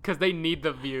like, because they need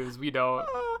the views, we don't.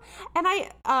 And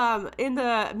in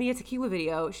the Mia Tequila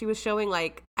video, she was showing,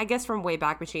 like, I guess from way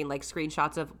back machine, like,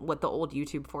 screenshots of what the old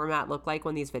YouTube format looked like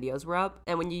when these videos were up.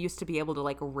 And when you used to be able to,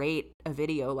 like, rate a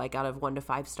video, like, out of 1 to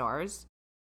 5 stars.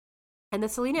 And the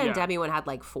Selena and Demi one had,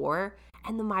 like, 4.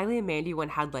 And the Miley and Mandy one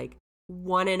had, like,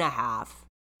 1.5.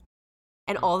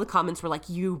 And all the comments were like,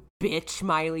 "You bitch,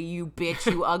 Miley, you bitch,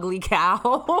 you ugly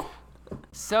cow."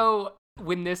 So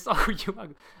when this all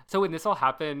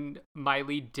happened,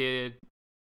 Miley did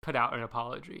put out an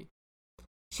apology.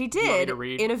 She did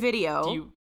in a video.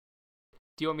 Do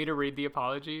you want me to read the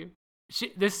apology?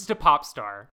 This is to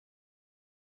Popstar.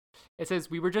 It says,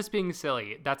 "We were just being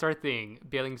silly. That's our thing,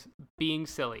 being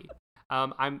silly.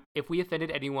 If we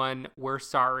offended anyone, we're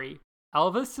sorry.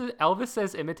 Elvis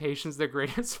says imitation's the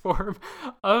greatest form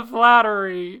of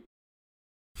flattery."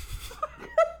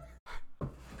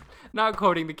 Not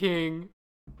quoting the king.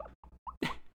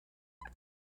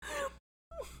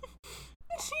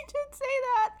 She did say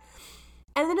that.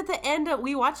 And then at the end,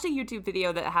 we watched a YouTube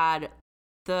video that had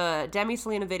the Demi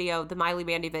Selena video, the Miley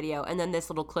Mandy video, and then this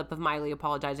little clip of Miley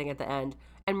apologizing at the end.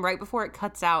 And right before it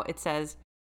cuts out, it says,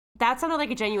 "That sounded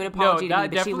like a genuine apology to me,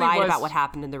 but she lied about what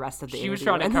happened in the rest of the interview." She was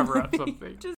trying to cover up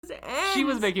something. She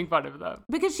was making fun of them.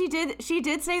 Because she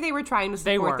did say they were trying to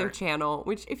support their channel,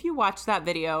 which if you watch that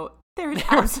video, there's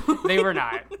absolutely they were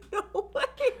not. No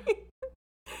way.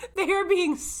 They are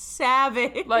being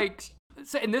savage. Like,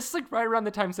 so, and this is like right around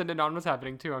the time Send It On was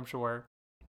happening too, I'm sure.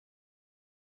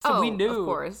 So we knew. Of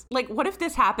course. Like, what if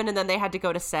this happened and then they had to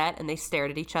go to set and they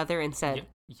stared at each other and said,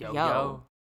 yo.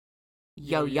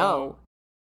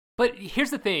 But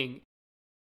here's the thing.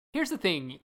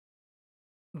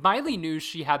 Miley knew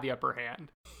she had the upper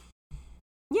hand.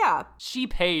 Yeah. She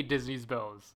paid Disney's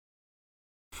bills.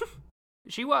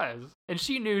 She was. And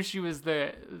she knew she was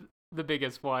the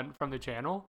biggest one from the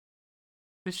channel.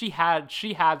 So she had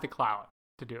the clout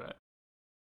to do it.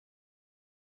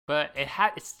 But it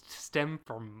stemmed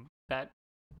from that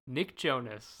Nick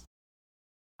Jonas.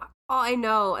 Oh, I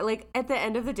know. Like, at the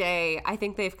end of the day, I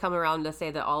think they've come around to say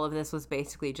that all of this was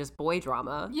basically just boy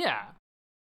drama. Yeah.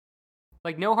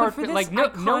 Like, no hard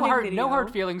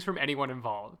feelings from anyone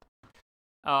involved.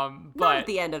 But not at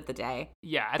the end of the day.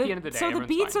 Yeah, at the end of the day. So the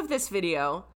beats of this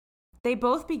video They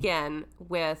both begin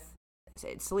with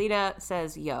Selena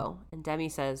says yo, and Demi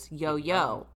says yo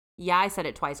yo. Yeah, I said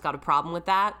it twice, got a problem with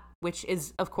that, which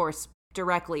is, of course,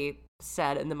 directly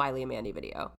said in the Miley and Mandy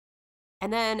video.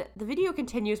 And then the video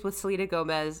continues with Selena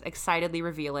Gomez excitedly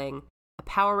revealing a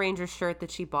Power Ranger shirt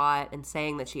that she bought and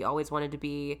saying that she always wanted to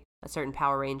be a certain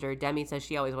Power Ranger. Demi says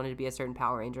she always wanted to be a certain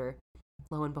Power Ranger.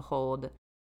 Lo and behold,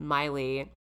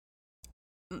 Miley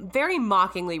very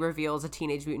mockingly reveals a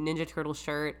Teenage Mutant Ninja Turtle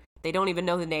shirt. They don't even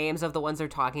know the names of the ones they're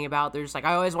talking about. They're just like,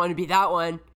 I always wanted to be that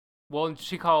one. Well,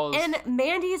 she calls... And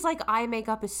Mandy's, like, eye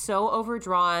makeup is so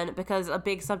overdrawn because a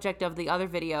big subject of the other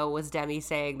video was Demi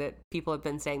saying that people have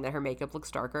been saying that her makeup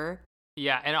looks darker.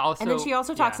 Yeah, and also... And then she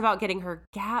also talks about getting her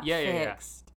gap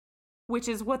fixed, yeah. which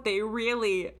is what they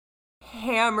really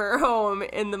hammer home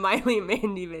in the Miley and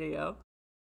Mandy video.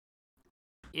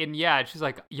 And yeah, she's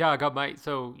like, yeah, I got my...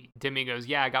 So Demi goes,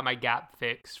 yeah, I got my gap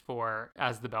fixed for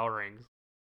As the Bell Rings.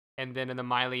 And then in the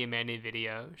Miley and Mandy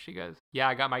video, she goes, yeah,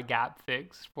 I got my gap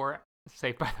fixed for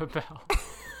Saved by the Bell.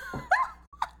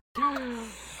 And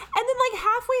then, like,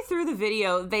 halfway through the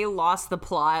video, they lost the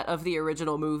plot of the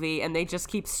original movie, and they just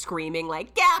keep screaming,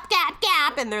 like, gap, gap,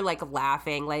 gap, and they're, like,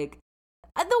 laughing, like,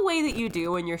 the way that you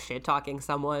do when you're shit-talking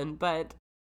someone, but...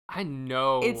 I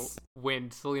know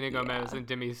when Selena Gomez and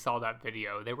Demi saw that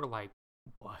video, they were like,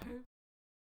 what?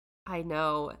 I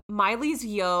know. Miley's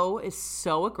yo is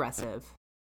so aggressive.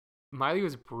 Miley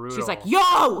was brutal. She's like,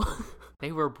 yo!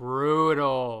 They were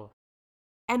brutal.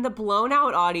 And the blown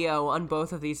out audio on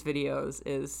both of these videos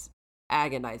is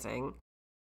agonizing.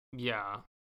 Yeah.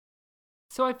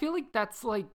 So I feel like that's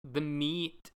like the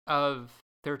meat of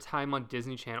their time on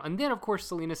Disney Channel. And then, of course,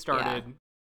 Selena started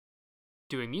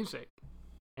doing music.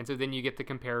 And so then you get the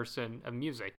comparison of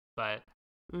music. But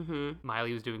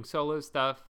Miley was doing solo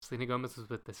stuff. Selena Gomez was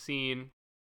with the scene.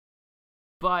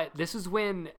 But this is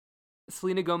when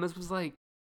Selena Gomez was like,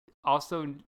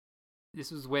 also,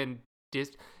 this was when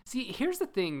See, here's the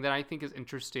thing that I think is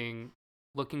interesting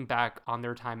looking back on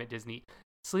their time at Disney.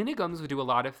 Selena Gomez would do a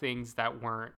lot of things that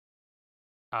weren't,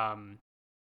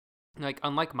 like,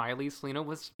 unlike Miley, Selena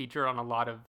was featured on a lot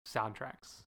of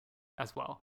soundtracks as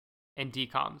well, and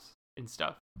DComs and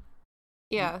stuff.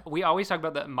 Yeah. We always talk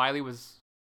about that Miley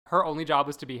her only job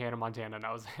was to be Hannah Montana, and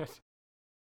that was it.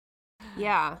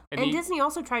 Yeah. And Disney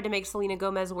also tried to make Selena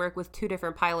Gomez work with 2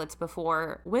 different pilots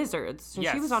before Wizards. So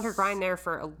she was on her grind there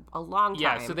for a long time.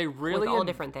 Yeah, so they really... with all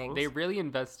different things. They really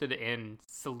invested in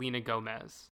Selena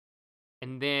Gomez.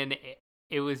 And then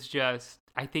it was just...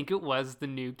 I think it was the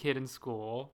new kid in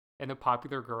school and the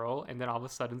popular girl. And then all of a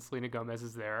sudden, Selena Gomez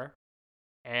is there.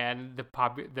 And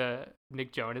the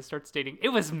Nick Jonas starts dating. It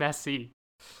was messy.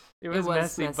 It was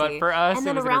messy, but for us, and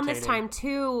then it was around this time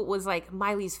too was like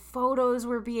Miley's photos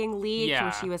were being leaked,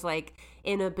 where she was like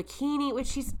in a bikini, which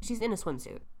she's in a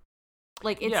swimsuit.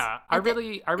 Like, it's I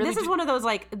really. This is one of those,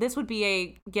 like, this would be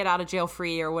a get out of jail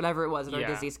free or whatever it was in our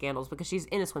Disney scandals because she's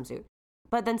in a swimsuit.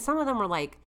 But then some of them were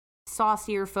like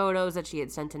saucier photos that she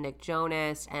had sent to Nick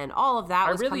Jonas, and all of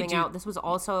that was coming out. This was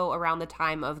also around the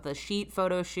time of the Sheet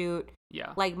photo shoot.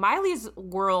 Yeah, like Miley's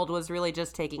world was really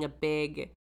just taking a big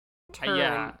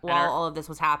turn while all of this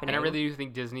was happening. And I really do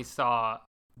think Disney saw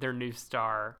their new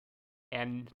star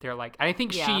and they're like, I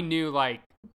think she knew, like,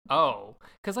 oh,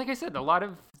 because like I said, a lot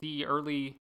of the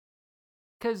early,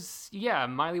 because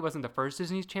Miley wasn't the first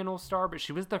Disney Channel star, but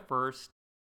she was the first,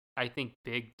 I think,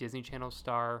 big Disney Channel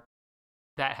star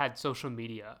that had social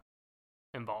media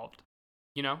involved,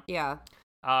 you know? Yeah.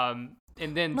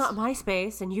 And then not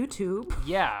MySpace and YouTube.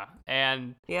 Yeah,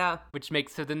 and which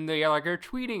makes so then they are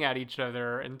tweeting at each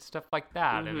other and stuff like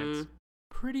that, and it's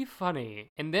pretty funny.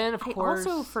 And then of course,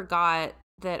 I also forgot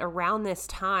that around this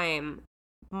time,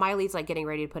 Miley's like getting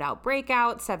ready to put out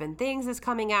Breakout. 7 Things is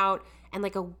coming out, and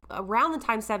like around the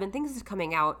time 7 Things is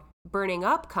coming out, Burning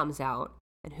Up comes out,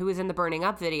 and who is in the Burning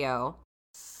Up video?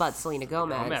 But Selena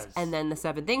Gomez. And then the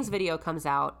 7 Things video comes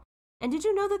out. And did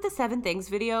you know that the 7 Things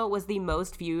video was the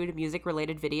most viewed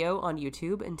music-related video on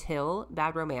YouTube until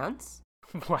Bad Romance?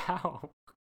 Wow.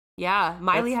 Yeah,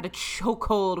 Miley had a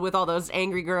chokehold with all those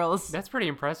angry girls. That's pretty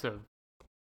impressive.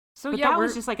 So but that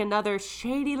was just like another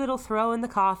shady little throw in the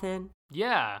coffin.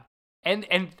 Yeah. And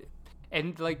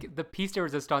like the piece de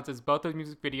resistance is both those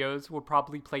music videos were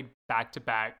probably played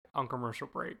back-to-back on commercial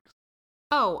breaks.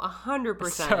 Oh, 100%.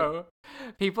 So,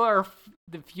 people are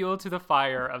the fuel to the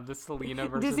fire of the Selena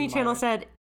versus Disney Miley. Channel said,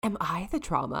 am I the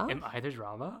drama? Am I the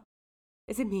drama?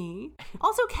 Is it me?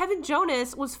 Also, Kevin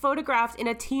Jonas was photographed in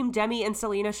a Team Demi and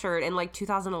Selena shirt in like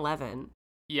 2011.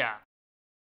 Yeah.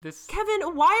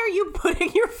 Kevin, why are you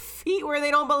putting your feet where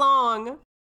they don't belong?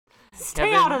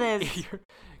 Stay out of this.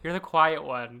 You're the quiet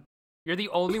one. You're the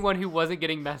only one who wasn't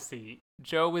getting messy.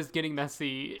 Joe was getting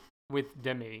messy with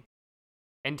Demi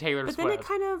and Taylor But Swift.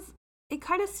 then it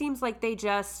kind of seems like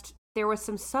there was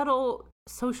some subtle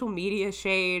social media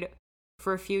shade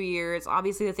for a few years.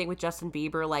 Obviously, the thing with Justin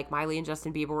Bieber, like Miley and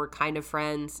Justin Bieber were kind of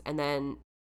friends, and then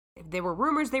there were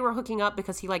rumors they were hooking up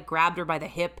because he like grabbed her by the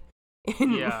hip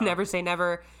in Never Say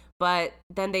Never. But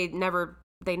then they never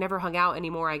hung out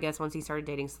anymore. I guess once he started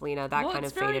dating Selena, that kind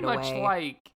of faded away. It's very much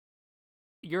like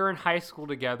you're in high school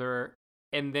together,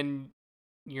 and then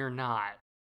you're not.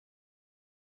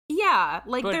 Yeah,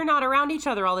 like they're not around each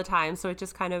other all the time, so it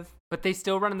just kind of. But they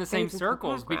still run in the same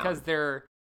circles because they're.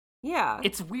 Yeah.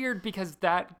 It's weird because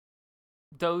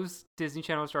those Disney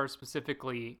Channel stars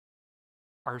specifically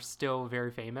are still very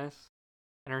famous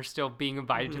and are still being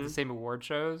invited to the same award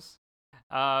shows.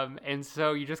 And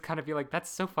so you just kind of feel like, that's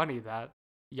so funny that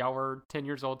y'all were 10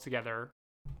 years old together.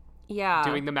 Yeah.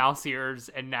 Doing the mouse ears,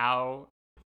 and now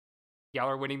y'all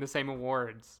are winning the same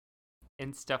awards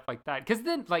and stuff like that. Because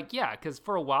then, because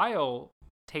for a while,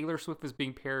 Taylor Swift was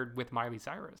being paired with Miley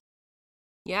Cyrus.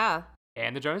 Yeah.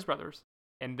 And the Jonas Brothers.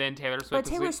 And then Taylor Swift. But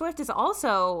Taylor Swift is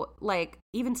also, like,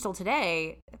 even still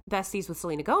today, besties with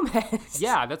Selena Gomez.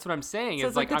 Yeah, that's what I'm saying. So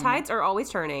it's like the tides are always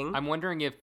turning. I'm wondering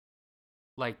if,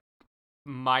 like,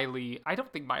 Miley... I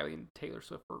don't think Miley and Taylor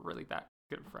Swift were really that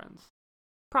good of friends.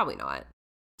 Probably not.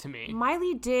 To me.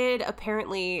 Miley did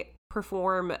apparently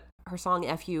perform her song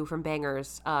F You from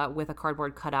Bangers with a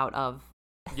cardboard cutout of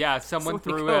someone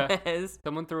threw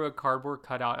a cardboard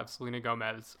cutout of Selena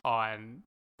Gomez on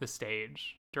the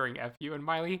stage during FU, and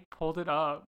Miley pulled it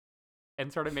up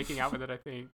and started making out with it. I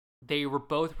think they were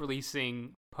both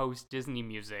releasing post Disney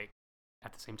music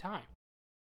at the same time,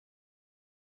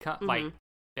 like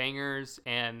Bangers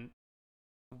and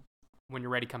When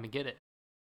You're Ready, Come and Get It,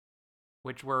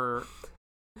 which were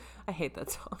I hate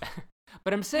that song.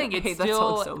 But I'm saying it's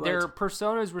still so their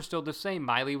personas were still the same.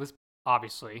 Miley was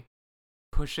obviously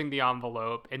pushing the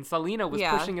envelope, and Selena was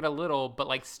pushing it a little, but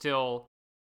like still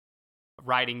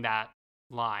riding that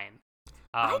line.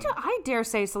 I dare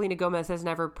say Selena Gomez has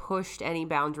never pushed any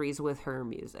boundaries with her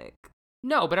music.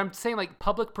 No, but I'm saying like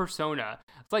public persona.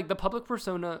 It's like the public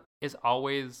persona is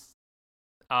always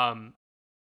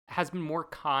has been more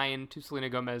kind to Selena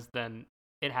Gomez than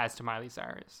it has to Miley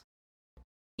Cyrus.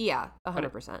 Yeah,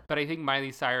 100%. But I think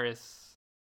Miley Cyrus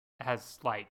has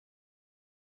like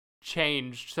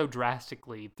changed so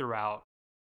drastically throughout.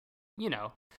 You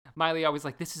know, Miley always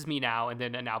like, this is me now, and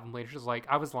then an album later she's like,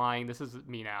 I was lying, this is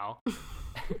me now.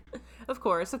 Of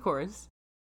course.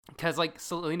 Because like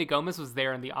Selena Gomez was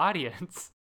there in the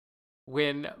audience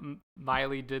when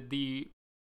Miley did the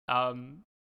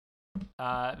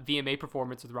VMA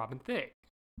performance with Robin Thicke.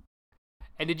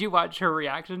 And did you watch her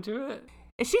reaction to it?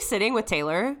 Is she sitting with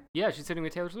Taylor? Yeah, she's sitting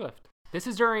with Taylor Swift. This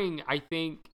is during, I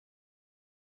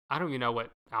don't even know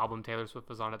what album Taylor Swift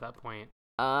was on at that point.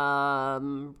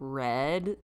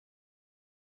 Red.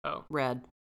 Oh. Red.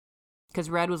 Because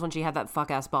Red was when she had that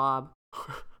fuck-ass bob.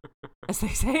 As they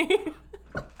say.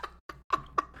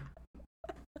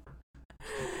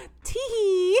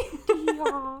 Tee.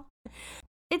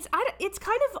 It's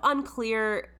kind of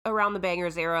unclear around the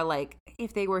Bangers era, like,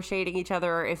 if they were shading each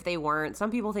other or if they weren't. Some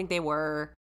people think they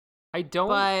were. I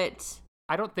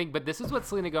don't think, but this is what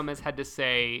Selena Gomez had to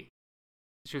say.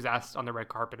 She was asked on the red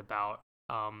carpet about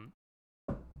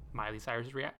Miley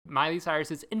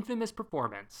Cyrus's infamous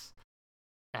performance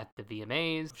at the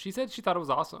VMAs. She said she thought it was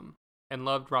awesome and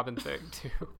loved Robin Thicke too.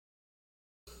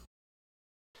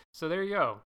 So there you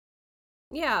go.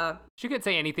 Yeah. She could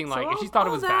say anything like if she thought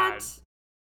it was bad.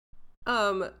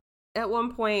 At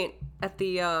one point at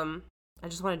the I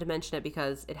just wanted to mention it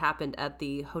because it happened at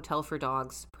the Hotel for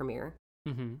Dogs premiere.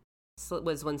 Mm-hmm. So it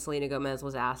was when Selena Gomez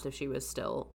was asked if she was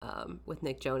still with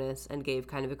Nick Jonas and gave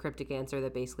kind of a cryptic answer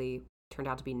that basically turned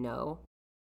out to be no.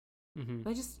 Mm-hmm.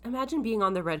 I just imagine being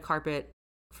on the red carpet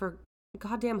for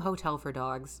goddamn Hotel for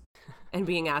Dogs and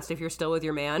being asked if you're still with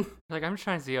your man. Like, I'm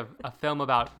trying to see a film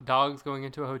about dogs going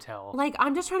into a hotel. Like,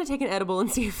 I'm just trying to take an edible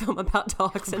and see a film about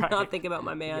dogs and not think about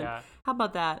my man. Yeah. How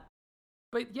about that?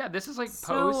 But yeah, this is like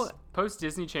post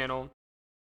Disney Channel.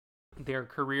 Their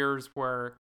careers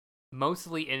were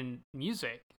mostly in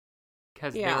music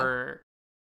because they were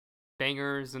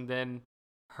Bangers, and then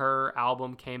her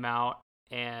album came out,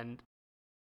 and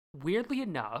weirdly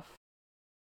enough,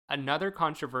 another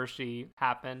controversy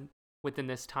happened within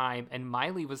this time, and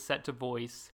Miley was set to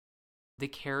voice the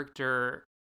character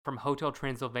from Hotel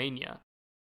Transylvania.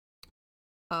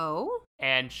 Oh?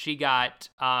 And she got,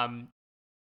 I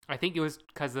think it was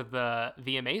because of the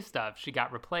VMA stuff, she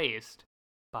got replaced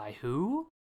by who?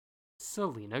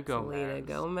 Selena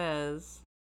Gomez.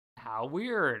 How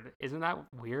weird. Isn't that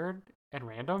weird and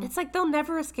random? It's like they'll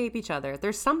never escape each other.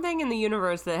 There's something in the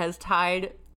universe that has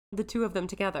tied the two of them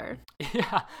together.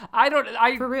 Yeah.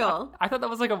 For real. I thought that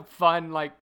was like a fun,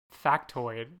 like,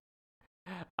 factoid.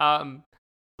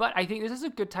 But I think this is a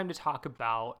good time to talk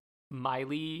about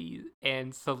Miley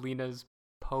and Selena's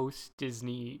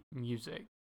post-Disney music.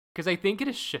 Because I think it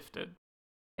has shifted.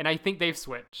 And I think they've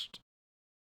switched.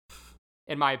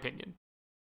 In my opinion.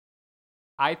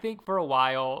 I think for a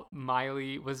while,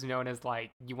 Miley was known as,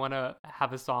 like, you want to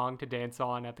have a song to dance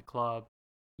on at the club.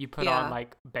 You put on,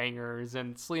 like, bangers.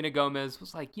 And Selena Gomez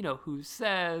was like, you know, Who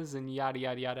Says? And yada,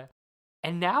 yada, yada.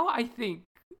 And now I think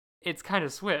it's kind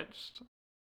of switched.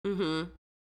 Mm-hmm.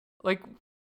 Like,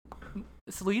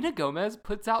 Selena Gomez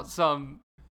puts out some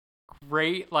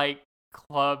great, like,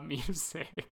 club music.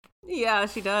 Yeah,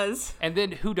 she does. And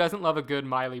then who doesn't love a good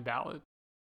Miley ballad?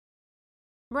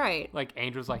 Right. Like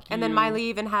Angels Like You. And then Miley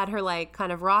even had her, like,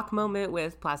 kind of rock moment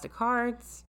with Plastic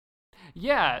Hearts.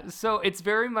 Yeah, so it's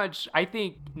very much, I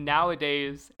think,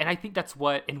 nowadays, and I think that's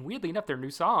what, and weirdly enough, their new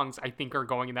songs, I think, are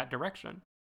going in that direction.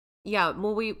 Yeah,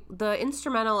 well, the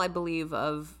instrumental, I believe,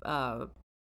 of,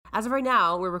 as of right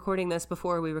now, we're recording this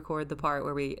before we record the part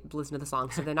where we listen to the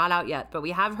song, so they're not out yet, but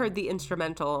we have heard the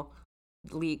instrumental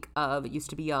leak of Used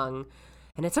to Be Young,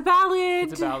 and it's a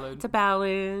ballad. It's a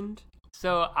ballad.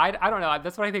 So, I don't know,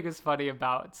 that's what I think is funny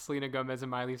about Selena Gomez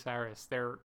and Miley Cyrus.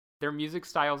 Their music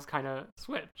styles kind of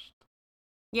switched.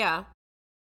 Yeah.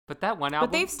 But that one album...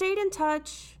 But they've stayed in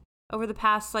touch over the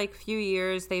past, like, few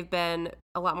years. They've been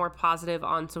a lot more positive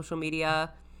on social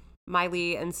media.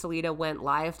 Miley and Selena went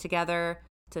live together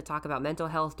to talk about mental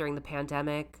health during the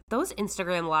pandemic. Those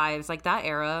Instagram lives, like, that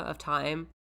era of time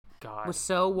was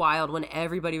so wild when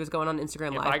everybody was going on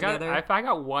Instagram live together. If I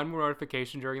got one more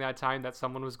notification during that time that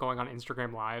someone was going on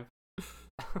Instagram live...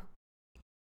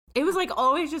 It was, like,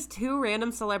 always just two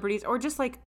random celebrities or just,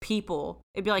 like, people.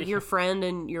 It'd be, like, your friend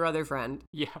and your other friend.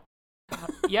 Yeah.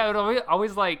 Yeah, it was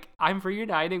always, like, I'm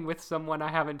reuniting with someone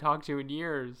I haven't talked to in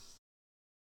years.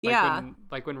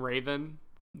 Like when Raven,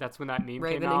 that's when that meme came out.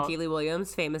 Raven and Keely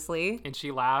Williams, famously. And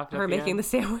she laughed Her making the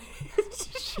sandwich.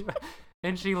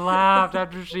 And she laughed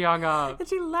after she hung up. And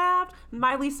she laughed.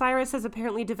 Miley Cyrus has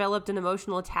apparently developed an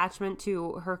emotional attachment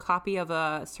to her copy of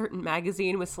a certain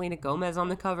magazine with Selena Gomez on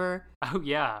the cover. Oh,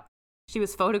 yeah. She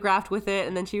was photographed with it,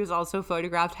 and then she was also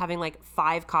photographed having, like,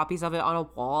 5 copies of it on a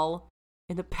wall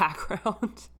in the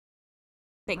background.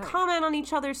 They comment on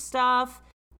each other's stuff.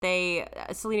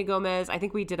 Selena Gomez, I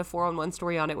think we did a 4-on-1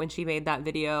 story on it when she made that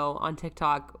video on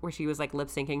TikTok where she was, like,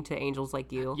 lip-syncing to Angels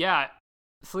Like You. Yeah.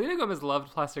 Selena Gomez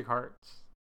loved Plastic Hearts.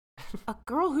 A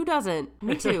girl who doesn't.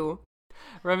 Me too.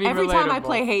 Every relatable. Time I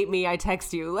play Hate Me, I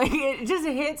text you. Like, it just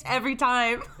hits every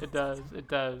time. It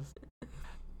does.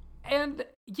 And,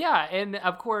 yeah, and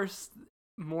of course,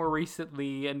 more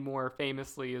recently and more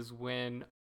famously is when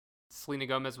Selena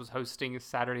Gomez was hosting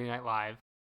Saturday Night Live.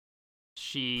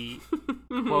 She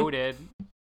quoted,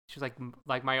 she was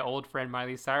like my old friend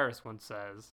Miley Cyrus once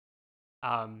says,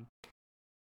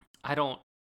 I don't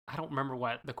remember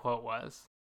what the quote was,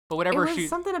 but whatever. It was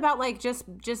something about, like, just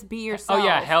be yourself. Oh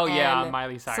yeah, hell yeah,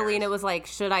 Miley Cyrus. Selena was like,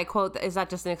 should I quote, is that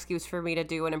just an excuse for me to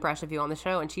do an impression of you on the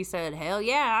show? And she said, hell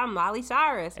yeah, I'm Miley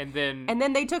Cyrus. And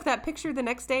then they took that picture the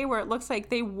next day where it looks like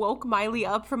they woke Miley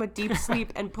up from a deep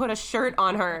sleep and put a shirt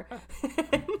on her.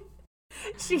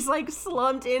 She's, like,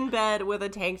 slumped in bed with a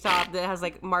tank top that has,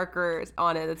 like, markers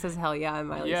on it that says, hell yeah, I'm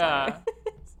Miley Cyrus.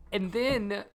 And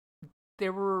then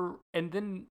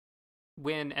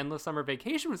when Endless Summer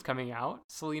Vacation was coming out,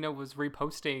 Selena was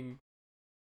reposting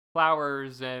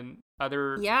flowers and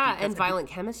other... Yeah, and Violent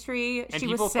Chemistry. She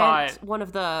was sent one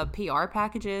of the PR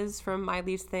packages from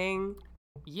Miley's thing.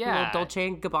 Yeah. Little Dolce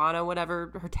 & Gabbana,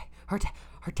 whatever. Her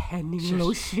tanning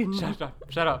lotion.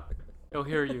 Shut up. They'll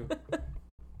hear you.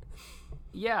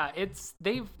 Yeah,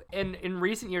 they've in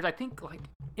recent years, I think, like,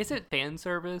 is it fan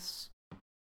service?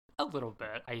 A little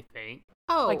bit, I think.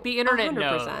 Oh, like, the internet 100%.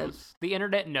 knows. The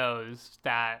internet knows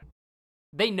that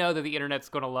they know that the internet's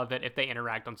going to love it if they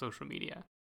interact on social media.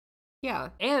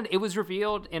 Yeah. And it was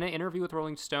revealed in an interview with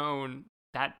Rolling Stone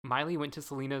that Miley went to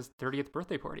Selena's 30th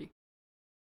birthday party.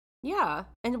 Yeah.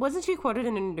 And wasn't she quoted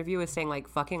in an interview as saying, like,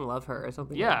 fucking love her or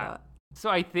something like that? So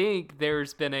I think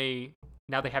there's been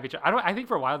now they have each other. I think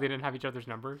for a while they didn't have each other's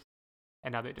numbers,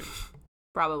 and now they do.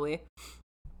 Probably.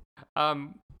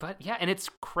 But yeah, and it's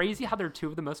crazy how they're two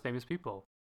of the most famous people.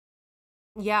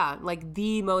 Yeah, like,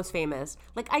 the most famous.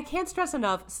 Like, I can't stress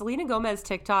enough, Selena Gomez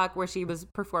TikTok where she was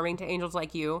performing to Angels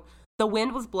Like You, the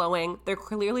wind was blowing. They're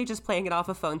clearly just playing it off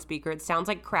a phone speaker. It sounds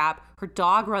like crap. Her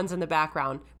dog runs in the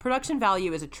background. Production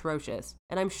value is atrocious.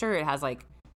 And I'm sure it has, like,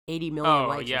 80 million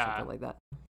likes or something like that.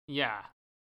 Yeah.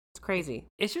 It's crazy.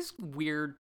 It's just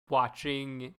weird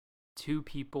watching two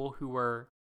people who were,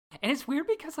 and it's weird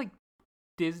because like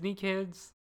Disney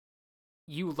kids,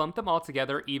 you lump them all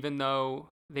together even though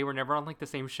they were never on like the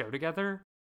same show together.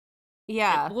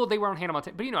 Yeah. Well, they were on Hannah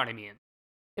Montana, but you know what I mean.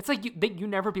 It's like you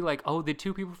never be like, oh, the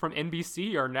two people from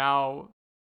NBC are now.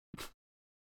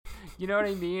 You know what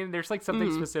I mean? There's like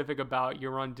something specific about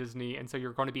you're on Disney, and so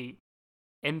you're going to be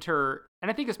and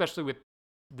I think especially with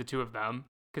the two of them,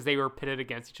 because they were pitted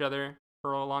against each other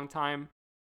for a long time.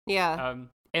 Yeah.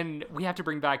 And we have to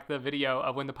bring back the video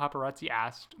of when the paparazzi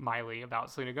asked Miley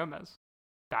about Selena Gomez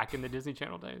back in the Disney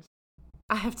Channel days.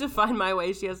 I have to find my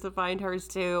way. She has to find hers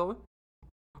too.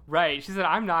 Right. She said,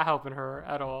 I'm not helping her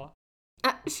at all.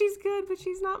 She's good, but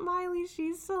she's not Miley.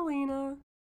 She's Selena.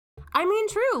 I mean,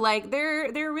 true. Like,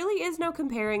 there really is no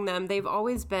comparing them. They've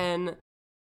always been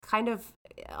kind of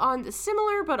on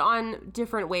similar, but on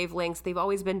different wavelengths. They've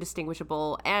always been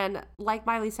distinguishable. And like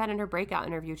Miley said in her breakout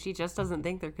interview, she just doesn't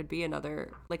think there could be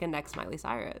another, like a next Miley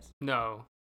Cyrus. No.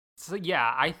 So,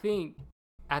 yeah, I think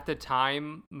at the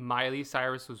time, Miley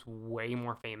Cyrus was way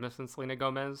more famous than Selena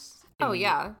Gomez. Oh,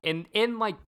 yeah. In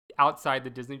like, outside the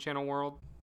Disney Channel world.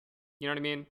 You know what I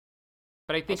mean?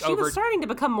 But I think she was starting to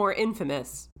become more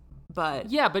infamous.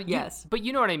 But yeah, but yes. But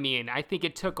you know what I mean? I think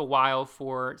it took a while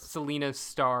for Selena's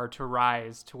star to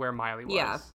rise to where Miley was.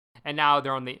 Yeah. And now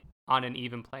they're on an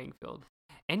even playing field.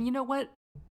 And you know what?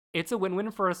 It's a win-win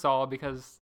for us all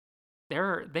because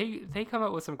they come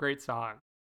up with some great songs.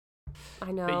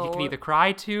 I know. That you can either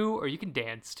cry to or you can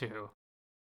dance to.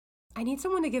 I need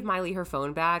someone to give Miley her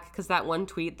phone back, because that one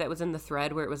tweet that was in the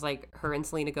thread where it was like her and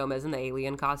Selena Gomez in the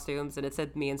alien costumes, and it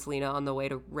said me and Selena on the way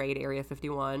to raid Area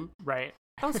 51. Right.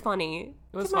 That was funny.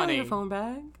 It was give Miley funny. her phone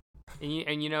back.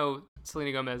 And you know,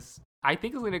 Selena Gomez, I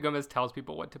think Selena Gomez tells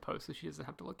people what to post so she doesn't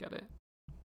have to look at it.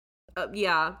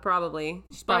 Yeah, probably.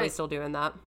 She's probably still doing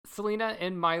that. Selena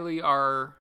and Miley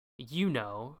are, you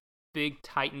know, big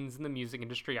titans in the music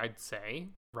industry, I'd say,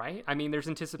 right? I mean, there's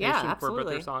anticipation for both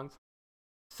their songs.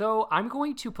 So I'm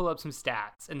going to pull up some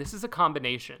stats, and this is a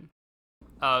combination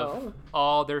of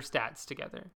all their stats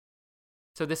together.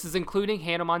 So this is including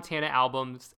Hannah Montana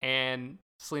albums and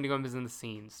Selena Gomez in the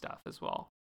Scene stuff as well.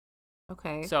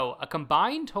 Okay. So a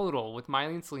combined total with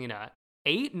Miley and Selena,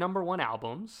 8 number 1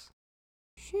 albums,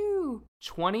 Shoo.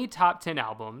 20 top 10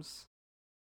 albums,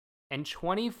 and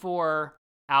 24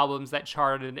 albums that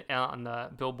charted on the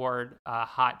Billboard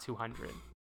Hot 200.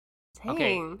 Dang.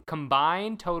 Okay,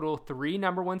 combined total 3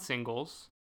 number 1 singles,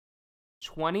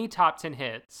 20 top 10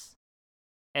 hits,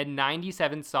 and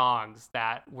 97 songs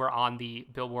that were on the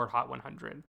Billboard Hot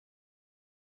 100.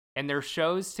 And their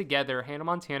shows together, Hannah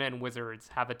Montana and Wizards,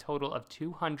 have a total of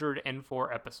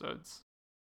 204 episodes.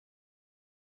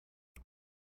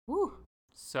 Woo.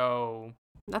 So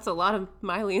that's a lot of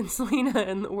Miley and Selena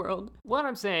in the world. What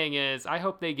I'm saying is, I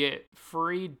hope they get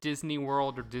free Disney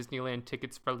World or Disneyland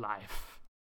tickets for life.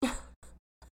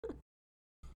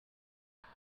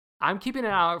 I'm keeping an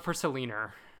eye out for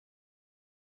Selena.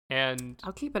 And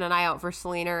I'll keep an eye out for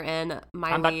Selena and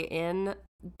Miley in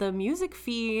the music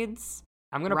feeds.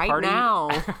 I'm gonna right party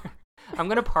now. I'm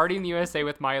gonna party in the USA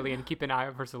with Miley and keep an eye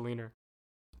out for Selena.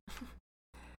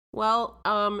 Well,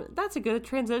 that's a good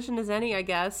transition as any, I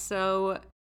guess. So,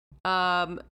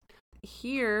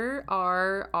 here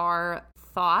are our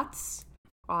thoughts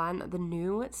on the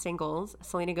new singles: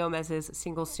 Selena Gomez's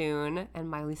 "Single Soon"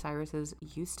 and Miley Cyrus's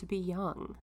 "Used to Be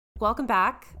Young." Welcome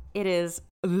back. It is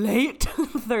late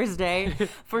Thursday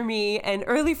for me and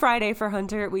early Friday for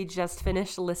Hunter. We just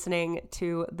finished listening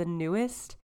to the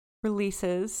newest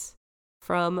releases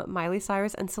from Miley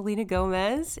Cyrus and Selena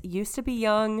Gomez, "Used to Be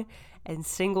Young" and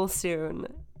 "Single Soon."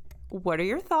 What are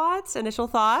your thoughts? Initial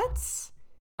thoughts?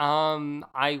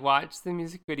 I watched the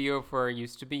music video for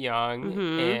 "Used to Be Young"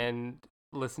 and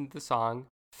listened to the song.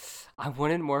 I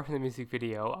wanted more from the music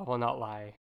video, I will not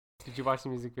lie. Did you watch the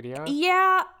music video?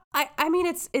 Yeah, I mean,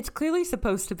 it's clearly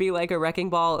supposed to be like a Wrecking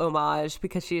Ball homage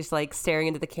because she's like staring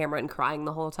into the camera and crying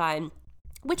the whole time,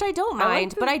 which I don't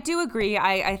mind, but I do agree.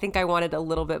 I think I wanted a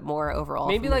little bit more overall.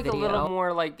 Maybe from the like video. a little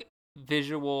more like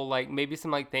visual, like maybe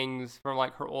some like things from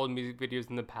like her old music videos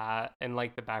in the past and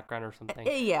like the background or something.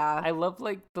 Yeah. I love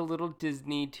like the little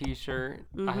Disney t-shirt.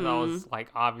 I thought it was like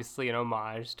obviously an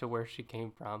homage to where she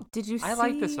came from. Did you see? I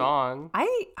like the song.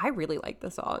 I really like the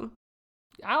song.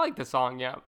 I like the song,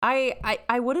 yeah.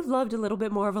 I would have loved a little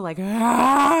bit more of a like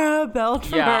belt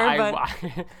from her,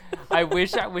 but I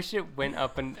wish it went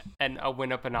up and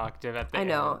went up an octave at the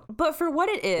end. I know, but for what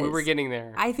it is, we were getting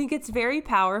there. I think it's very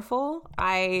powerful.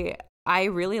 I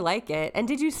really like it. And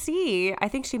did you see? I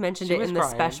think she mentioned it in the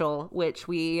special, which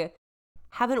we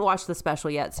Haven't watched the special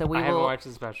yet, so I haven't watched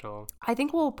the special. I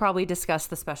think we'll probably discuss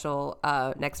the special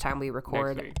next time we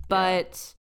record. Next week,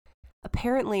 but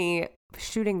apparently,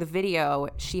 shooting the video,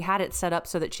 she had it set up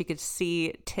so that she could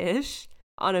see Tish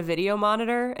on a video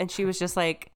monitor, and she was just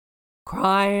like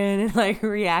crying and like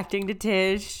reacting to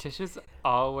Tish. Tish is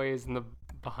always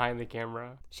behind the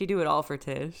camera. She do it all for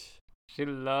Tish. She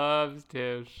loves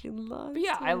Tish. She loves. But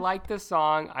yeah, Tish. I liked the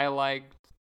song. I liked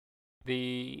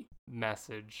the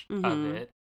message of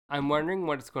it. I'm wondering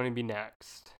what it's going to be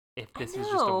next. If this is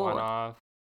just a one-off.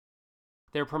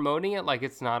 They're promoting it like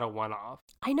it's not a one-off.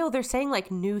 I know, they're saying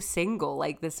like new single,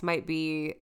 like this might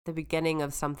be the beginning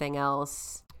of something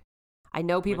else. I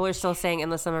know people are still saying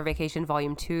Endless Summer Vacation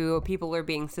Volume 2. People are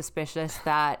being suspicious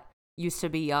that Used to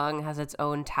Be Young has its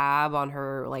own tab on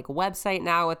her like website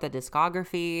now with the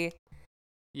discography.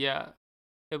 Yeah.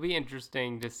 It'll be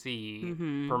interesting to see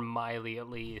for Miley at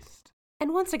least.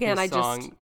 And once again, I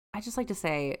just like to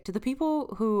say, to the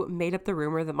people who made up the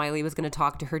rumor that Miley was going to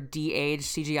talk to her de-aged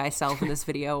CGI self in this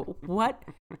video, what?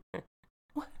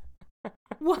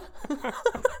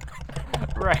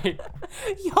 Right.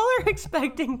 Y'all are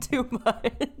expecting too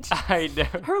much. I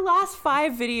know. Her last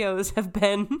 5 videos have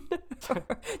been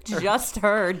just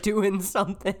her doing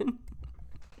something.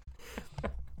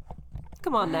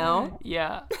 Come on now.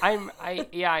 Yeah, I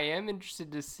am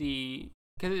interested to see,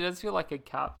 because it does feel like a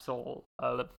capsule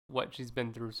of what she's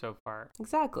been through so far.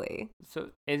 Exactly. So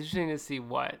interesting to see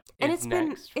what and is it's been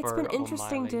next it's for been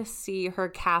interesting Miley. to see her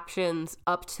captions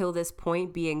up till this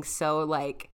point being so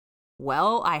like,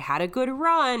 well, I had a good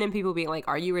run, and people being like,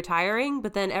 are you retiring?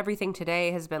 But then everything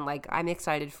today has been like, I'm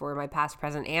excited for my past,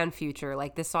 present, and future.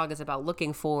 Like, this song is about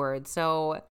looking forward.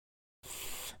 So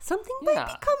something might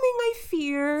be coming, I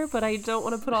fear, but I don't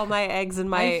want to put all my eggs in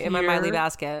my Miley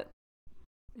basket.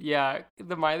 Yeah,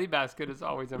 the Miley basket is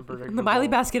always unpredictable. The Miley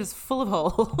basket is full of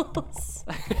holes.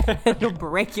 It'll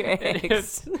break your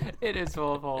eggs. It is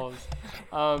full of holes.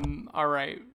 All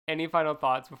right. Any final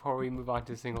thoughts before we move on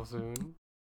to Single Soon?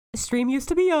 Stream Used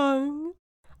to Be Young.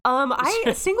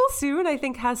 Single Soon, I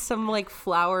think, has some like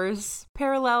Flowers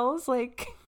parallels, like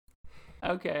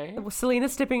okay. Selena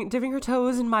dipping her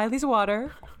toes in Miley's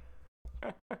water.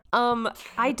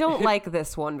 I don't like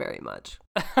this one very much.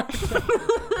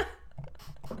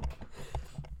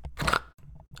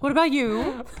 What about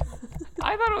you?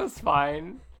 I thought it was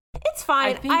fine. It's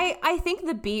fine. I think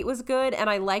the beat was good and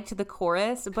I liked the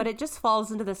chorus, but it just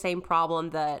falls into the same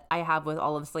problem that I have with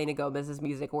all of Selena Gomez's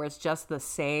music, where it's just the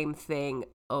same thing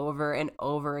over and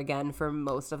over again for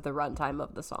most of the runtime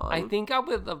of the song. I think I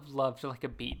would have loved like a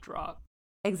beat drop.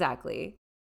 Exactly.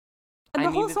 And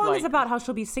the whole song is about how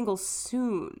she'll be single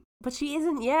soon, but she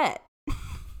isn't yet,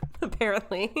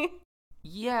 apparently.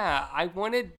 Yeah, I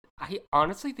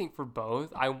honestly think for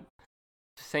both,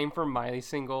 same for Miley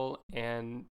single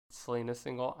and Selena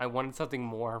single, I wanted something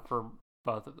more for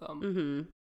both of them. Mm-hmm.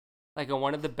 Like, I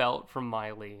wanted the belt from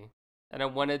Miley, and I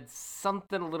wanted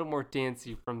something a little more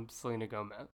dancey from Selena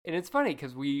Gomez. And it's funny,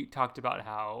 because we talked about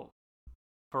how,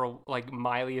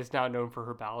 Miley is now known for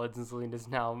her ballads, and Selena is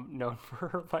now known for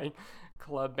her,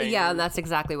 club bangers. Yeah, and that's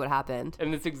exactly what happened.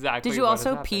 And that's exactly Did you what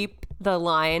also has peep the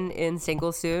line in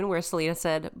Single Soon where Selena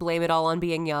said, blame it all on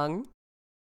being young?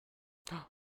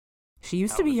 She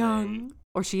used to be young.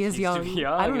 Or she is young.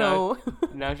 I don't know.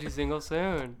 Now she's single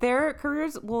soon. Their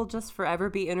careers will just forever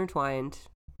be intertwined.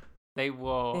 They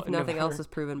will. If nothing else is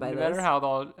proven by no this.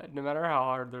 No matter how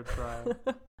hard they're trying.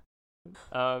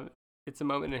 It's a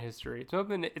moment in history.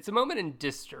 It's a moment in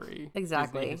history.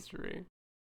 Exactly. Disney history.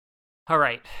 All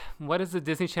right. What is the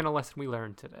Disney Channel lesson we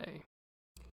learned today?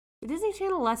 The Disney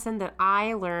Channel lesson that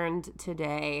I learned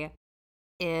today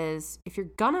is if you're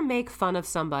gonna make fun of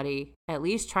somebody, at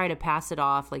least try to pass it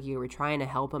off like you were trying to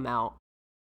help them out.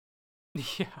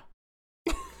 Yeah.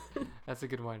 That's a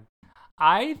good one.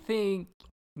 I think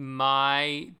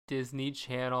my Disney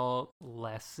Channel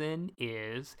lesson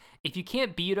is, if you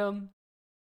can't beat them,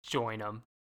 join them.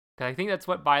 Because I think that's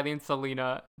what Miley and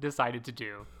Selena decided to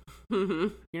do.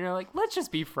 Like, let's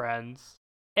just be friends.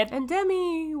 And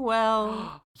Demi,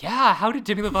 well... Yeah, how did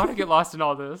Demi Lovato get lost in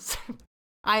all this?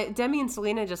 Demi and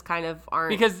Selena just kind of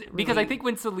aren't because I think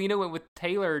when Selena went with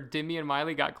Taylor, Demi and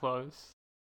Miley got close.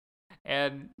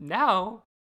 And now,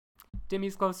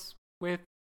 Demi's close with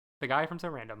the guy from So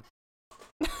Random.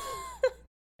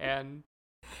 And...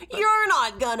 You're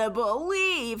not gonna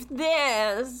believe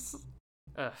this!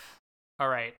 Ugh. All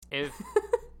right.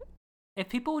 If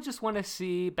people just want to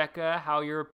see, Becca, how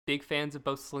you're big fans of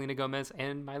both Selena Gomez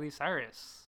and Miley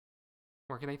Cyrus,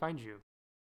 where can they find you?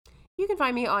 You can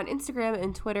find me on Instagram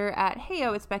and Twitter at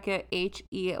Heyo, it's Becca,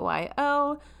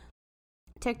 Heyo.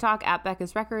 TikTok at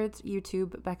Becca's Records,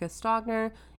 YouTube Becca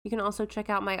Stogner. You can also check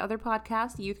out my other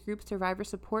podcast, Youth Group Survivor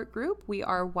Support Group. We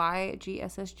are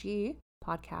YGSSG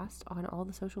podcast on all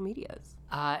the social medias.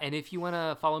 And if you want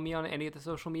to follow me on any of the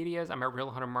social medias, I'm at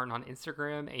Real Hunter Martin on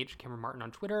Instagram, H Cameron Martin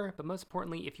on Twitter. But most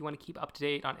importantly, if you want to keep up to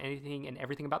date on anything and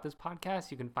everything about this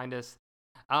podcast, you can find us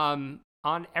on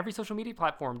every social media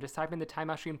platform. Just type in the Time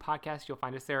Machine Podcast. You'll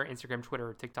find us there: Instagram,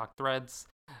 Twitter, TikTok, Threads.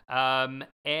 And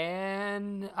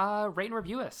rate and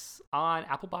review us on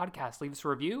Apple Podcasts. Leave us a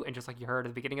review, and just like you heard at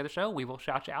the beginning of the show, we will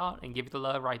shout you out and give you the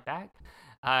love right back.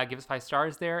 Give us 5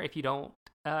 stars there if you don't,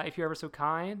 if you're ever so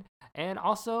kind, and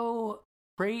also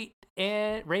rate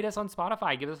us on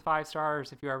Spotify. Give us 5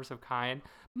 stars if you're ever so kind.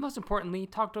 Most importantly,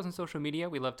 talk to us on social media.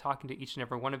 We love talking to each and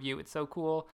every one of you. It's so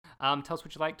cool. Tell us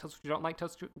what you like, tell us what you don't like, tell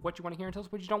us what you want to hear, and tell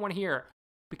us what you don't want to hear.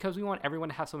 Because we want everyone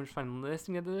to have so much fun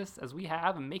listening to this as we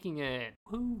have and making it.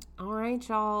 Woo. All right,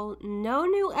 y'all. No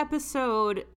new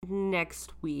episode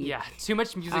next week. Yeah, too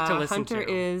much music to listen Hunter to.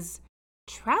 is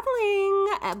traveling,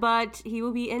 but he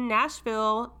will be in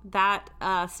Nashville that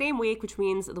same week, which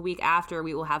means the week after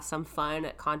we will have some fun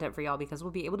content for y'all because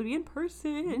we'll be able to be in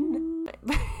person.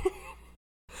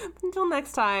 Until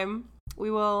next time, we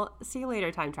will see you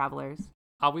later, time travelers.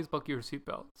 Always buckle your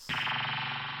seatbelts.